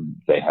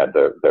they had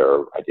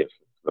their idea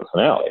for the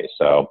finale.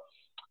 So,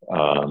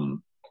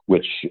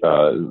 which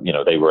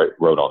they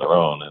wrote on their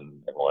own,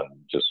 and everyone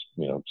just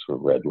sort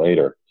of read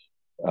later.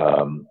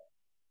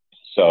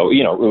 So,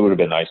 it would have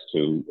been nice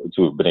to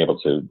have been able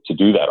to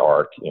do that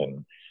arc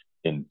in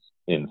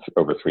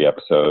over 3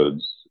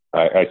 episodes.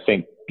 I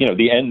think,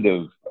 the end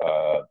of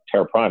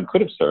Terra Prime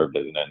could have served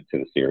as an end to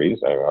the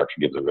series. Archer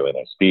gives a really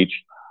nice speech.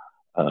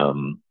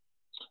 To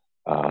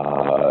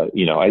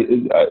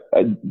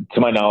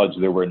my knowledge,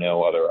 there were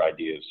no other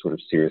ideas sort of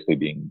seriously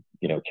being,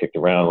 kicked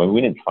around. When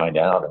we didn't find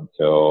out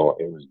until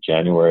it was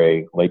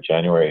late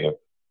January of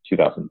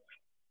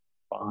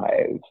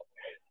 2005,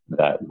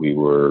 that we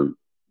were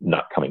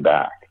not coming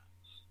back.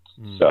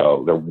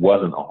 So there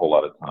wasn't a whole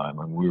lot of time.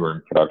 When we were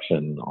in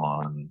production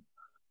on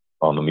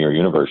the Mirror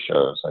Universe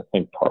shows, I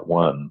think part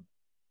 1.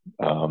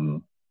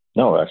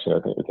 No, actually,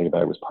 I think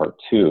that was part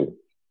 2.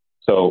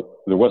 So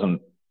there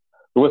wasn't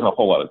a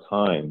whole lot of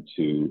time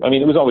to. I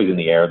mean, it was always in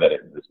the air that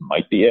this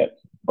might be it,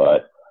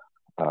 but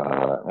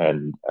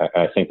and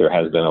I think there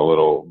has been a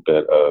little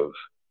bit of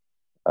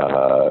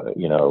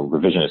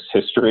revisionist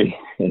history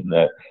in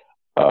that.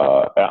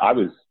 I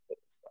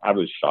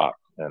was shocked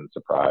and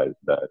surprised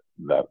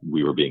that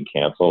we were being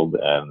canceled,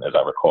 and as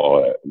I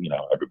recall,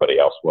 everybody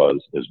else was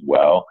as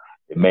well.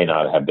 It may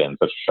not have been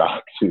such a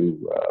shock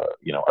to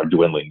our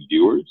dwindling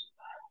viewers,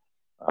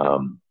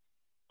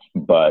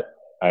 but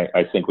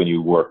I think when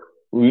you work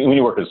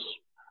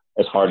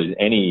as hard as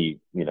any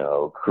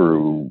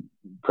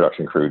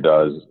production crew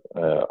does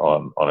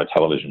on a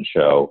television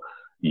show,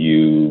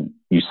 you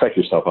set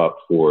yourself up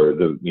for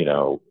the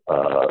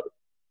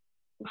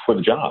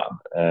job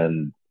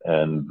and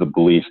the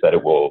belief that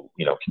it will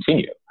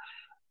continue.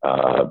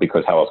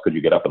 Because how else could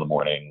you get up in the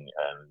morning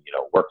and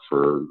work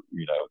for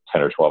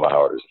 10 or 12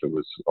 hours if it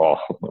was all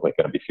ultimately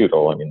going to be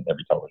futile? I mean,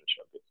 every television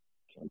show gets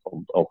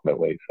canceled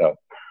ultimately. So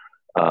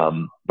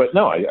But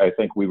no, I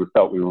think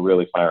felt we were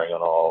really firing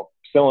on all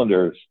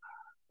cylinders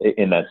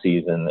in that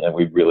season, and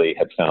we really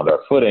had found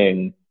our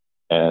footing.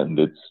 And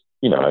it's,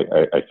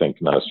 I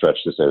think not a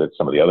stretch to say that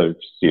some of the other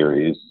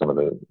series, some of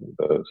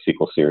the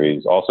sequel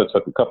series also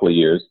took a couple of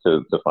years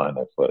to find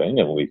their footing.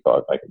 And we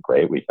thought, like,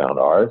 great, we found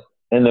ours.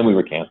 And then we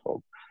were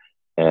canceled.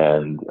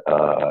 And,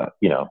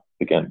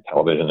 again,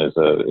 television is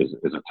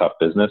a tough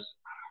business.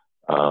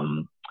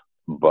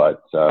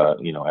 But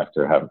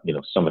after having,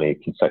 so many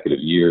consecutive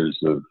years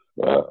of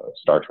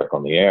Star Trek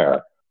on the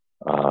air,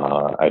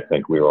 I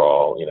think we were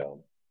all,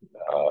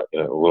 in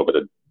a little bit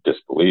of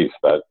disbelief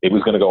that it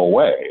was going to go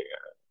away.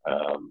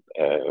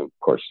 And of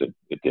course it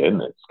did,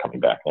 and it's coming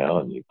back now,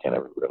 and you can't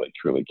ever really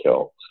truly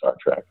kill Star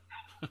Trek.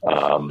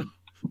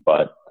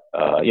 But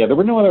there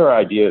were no other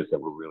ideas that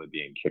were really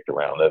being kicked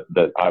around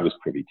that I was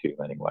privy to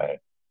anyway.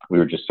 We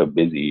were just so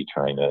busy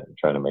trying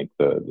to make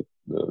the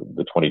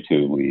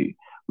 22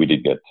 we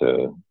did get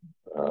to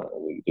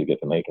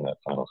make in that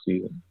final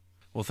season.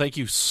 Well, thank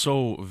you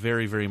so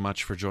very, very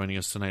much for joining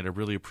us tonight. I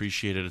really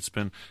appreciate it. It's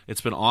been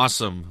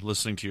awesome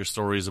listening to your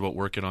stories about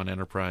working on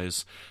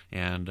Enterprise.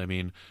 And I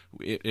mean,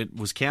 it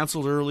was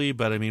canceled early,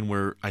 but I mean,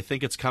 I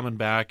think it's coming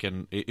back.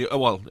 And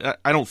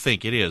I don't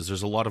think it is.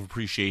 There's a lot of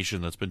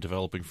appreciation that's been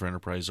developing for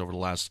Enterprise over the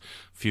last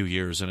few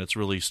years, and it's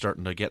really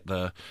starting to get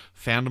the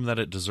fandom that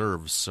it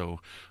deserves.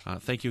 So,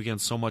 thank you again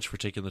so much for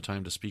taking the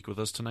time to speak with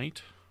us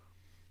tonight.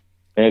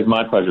 It's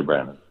my pleasure,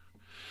 Brandon.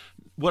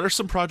 What are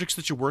some projects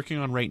that you're working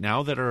on right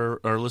now that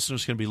our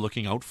listeners can be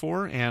looking out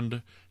for,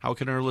 and how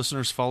can our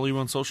listeners follow you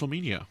on social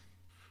media?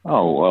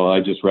 Oh, well,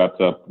 I just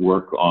wrapped up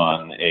work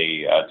on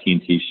a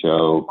TNT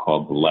show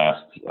called The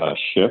Last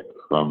Ship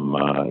from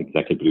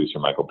executive producer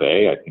Michael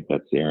Bay. I think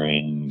that's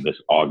airing this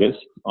August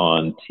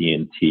on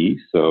TNT,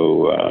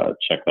 so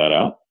check that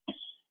out.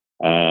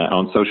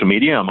 On social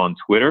media, I'm on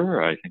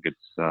Twitter. I think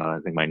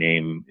my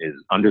name is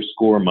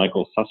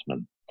 _Michael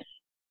Sussman.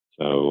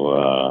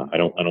 So I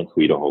don't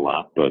tweet a whole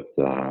lot, but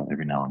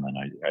every now and then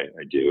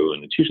I do,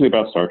 and it's usually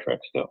about Star Trek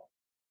still,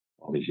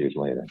 all these years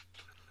later.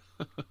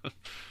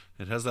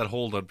 It has that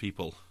hold on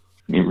people.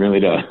 It really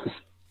does.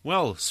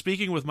 Well,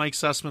 speaking with Mike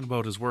Sussman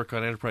about his work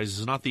on Enterprise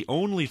is not the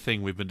only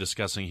thing we've been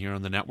discussing here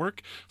on the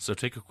network, so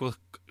take a quick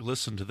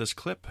listen to this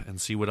clip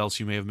and see what else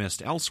you may have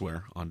missed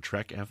elsewhere on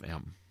Trek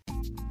FM.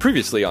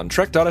 Previously on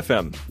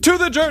Trek.fm. To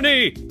the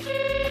journey!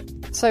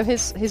 So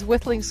his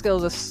whittling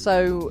skills are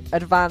so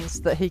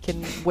advanced that he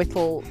can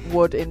whittle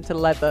wood into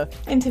leather.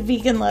 Into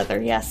vegan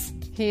leather, yes.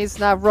 He is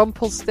now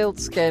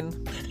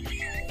Rumpelstiltskin.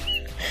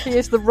 He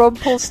is the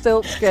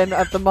Rumpelstiltskin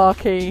of the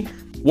Marquee.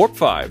 Warp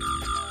 5.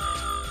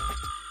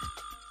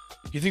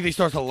 You think they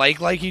start to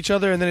like each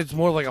other, and then it's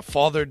more like a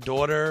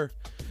father-daughter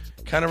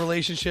kind of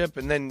relationship,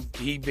 and then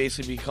he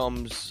basically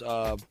becomes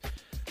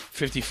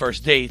 50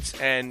 First Dates,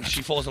 and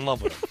she falls in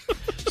love with him.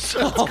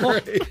 So, that's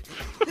great.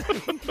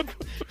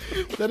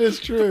 That is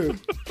true.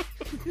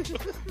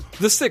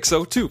 The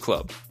 602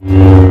 Club.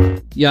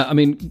 Yeah, I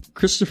mean,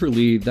 Christopher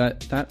Lee,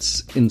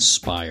 that's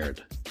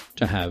inspired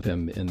to have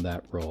him in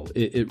that role.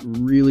 It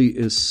really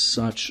is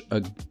such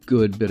a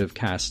good bit of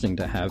casting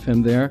to have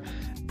him there.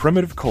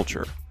 Primitive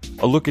Culture,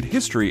 a look at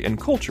history and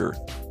culture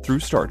through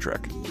Star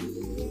Trek.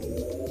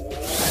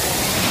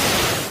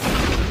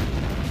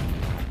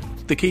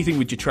 The key thing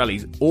with Jytrell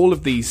is all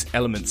of these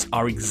elements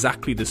are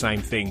exactly the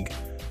same thing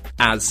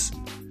as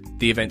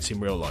the events in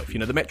real life. You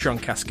know, the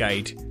Metron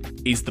Cascade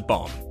is the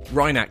bomb.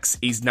 Rhinax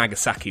is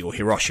Nagasaki or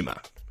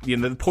Hiroshima. You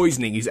know, the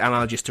poisoning is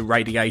analogous to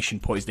radiation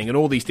poisoning and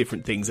all these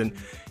different things. And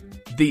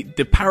the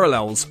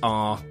parallels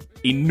are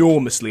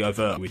enormously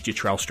overt with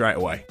Jytrell straight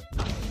away.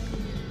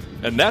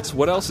 And that's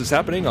what else is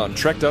happening on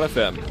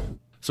Trek.fm.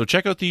 So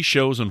check out these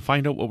shows and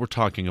find out what we're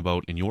talking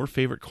about in your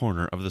favorite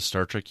corner of the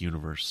Star Trek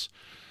universe.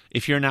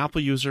 If you're an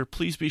Apple user,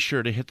 please be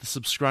sure to hit the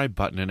subscribe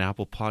button in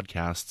Apple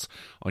Podcasts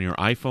on your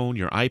iPhone,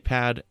 your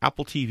iPad,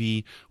 Apple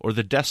TV, or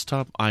the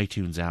desktop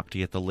iTunes app to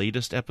get the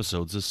latest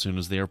episodes as soon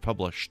as they are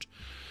published.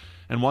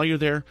 And while you're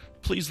there,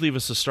 please leave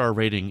us a star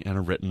rating and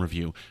a written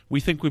review.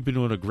 We think we've been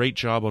doing a great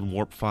job on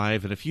Warp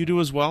 5, and if you do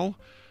as well,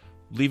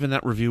 leaving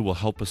that review will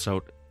help us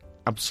out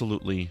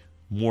absolutely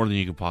more than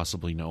you could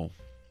possibly know.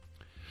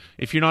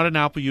 If you're not an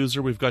Apple user,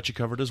 we've got you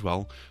covered as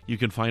well. You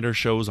can find our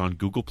shows on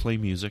Google Play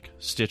Music,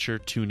 Stitcher,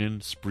 TuneIn,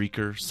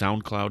 Spreaker,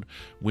 SoundCloud,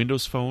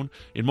 Windows Phone,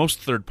 in most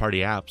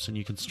third-party apps, and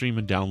you can stream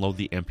and download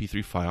the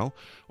MP3 file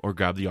or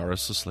grab the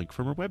RSS link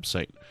from our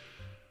website.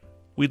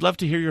 We'd love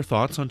to hear your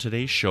thoughts on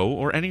today's show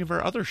or any of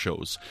our other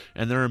shows,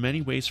 and there are many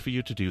ways for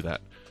you to do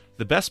that.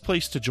 The best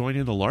place to join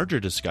in the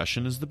larger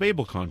discussion is the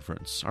Babel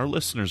Conference, our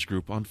listeners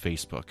group on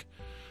Facebook.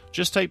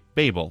 Just type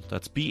Babel,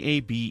 that's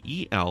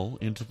B-A-B-E-L,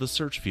 into the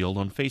search field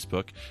on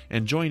Facebook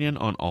and join in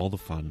on all the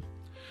fun.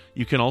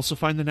 You can also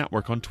find the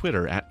network on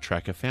Twitter at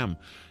TrekFM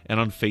and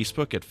on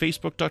Facebook at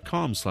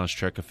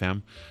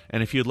facebook.com/TrekFM.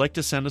 And if you'd like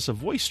to send us a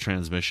voice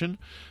transmission,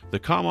 the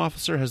comm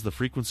officer has the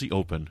frequency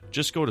open.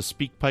 Just go to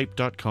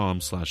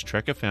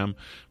speakpipe.com/TrekFM,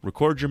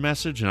 record your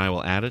message, and I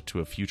will add it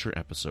to a future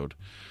episode.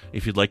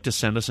 If you'd like to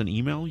send us an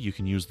email, you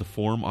can use the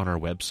form on our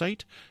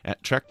website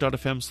at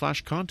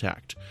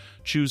trek.fm/contact.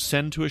 Choose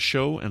Send to a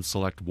Show and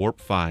select Warp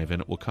 5,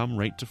 and it will come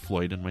right to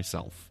Floyd and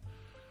myself.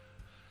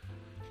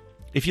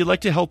 If you'd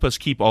like to help us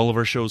keep all of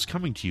our shows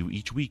coming to you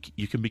each week,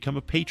 you can become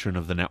a patron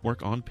of the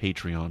network on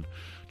Patreon.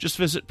 Just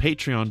visit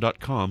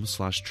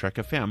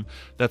patreon.com/TrekFM.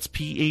 That's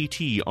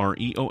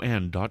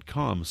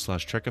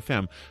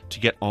patreon.com/TrekFM to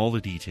get all the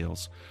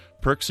details.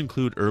 Perks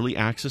include early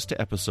access to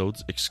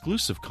episodes,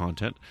 exclusive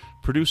content,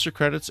 producer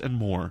credits, and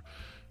more.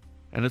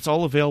 And it's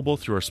all available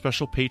through our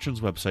special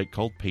patrons website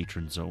called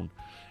Patron Zone.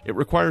 It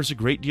requires a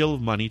great deal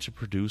of money to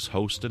produce,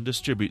 host, and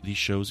distribute these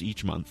shows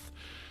each month.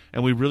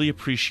 And we really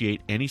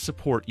appreciate any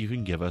support you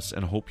can give us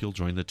and hope you'll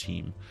join the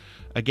team.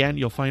 Again,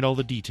 you'll find all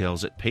the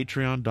details at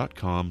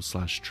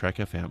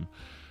patreon.com/TrekFM.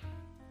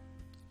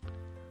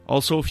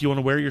 Also, if you want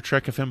to wear your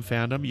Trek FM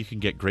fandom, you can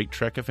get great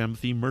Trek FM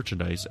themed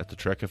merchandise at the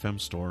Trek FM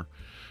store.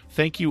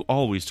 Thank you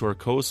always to our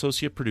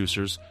co-associate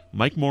producers,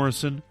 Mike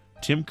Morrison,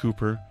 Tim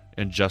Cooper,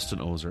 and Justin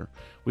Ozer.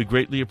 We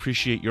greatly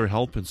appreciate your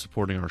help in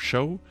supporting our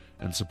show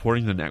and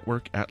supporting the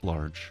network at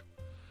large.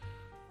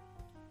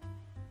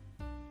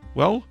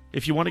 Well,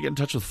 if you want to get in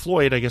touch with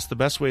Floyd, I guess the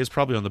best way is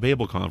probably on the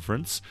Babel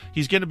Conference.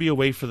 He's going to be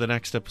away for the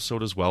next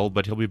episode as well,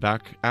 but he'll be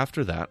back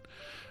after that.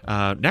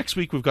 Next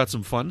week, we've got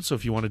some fun, so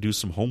if you want to do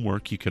some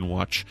homework, you can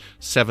watch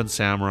Seven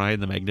Samurai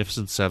and the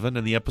Magnificent Seven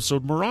and the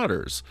episode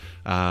Marauders.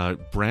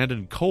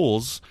 Brandon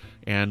Coles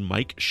and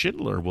Mike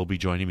Schindler will be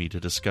joining me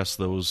to discuss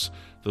those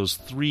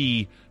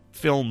 3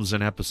 films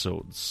and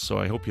episodes, so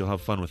I hope you'll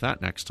have fun with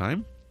that next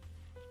time.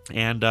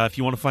 And if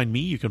you want to find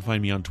me, you can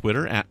find me on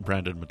Twitter at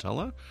Brandon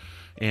Matella.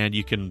 And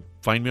you can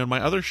find me on my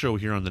other show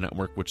here on the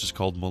network, which is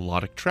called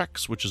Melodic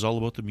Treks, which is all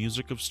about the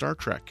music of Star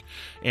Trek.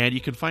 And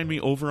you can find me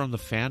over on the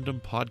Fandom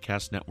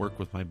Podcast Network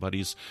with my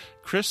buddies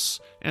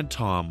Chris and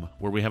Tom,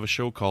 where we have a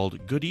show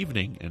called Good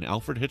Evening, an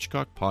Alfred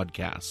Hitchcock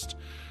podcast.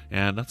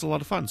 And that's a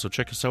lot of fun, so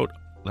check us out.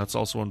 That's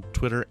also on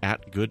Twitter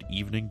at Good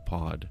Evening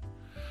Pod.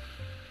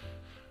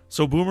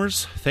 So,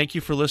 Boomers, thank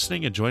you for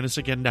listening, and join us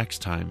again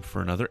next time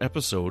for another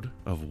episode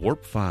of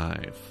Warp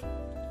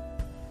 5.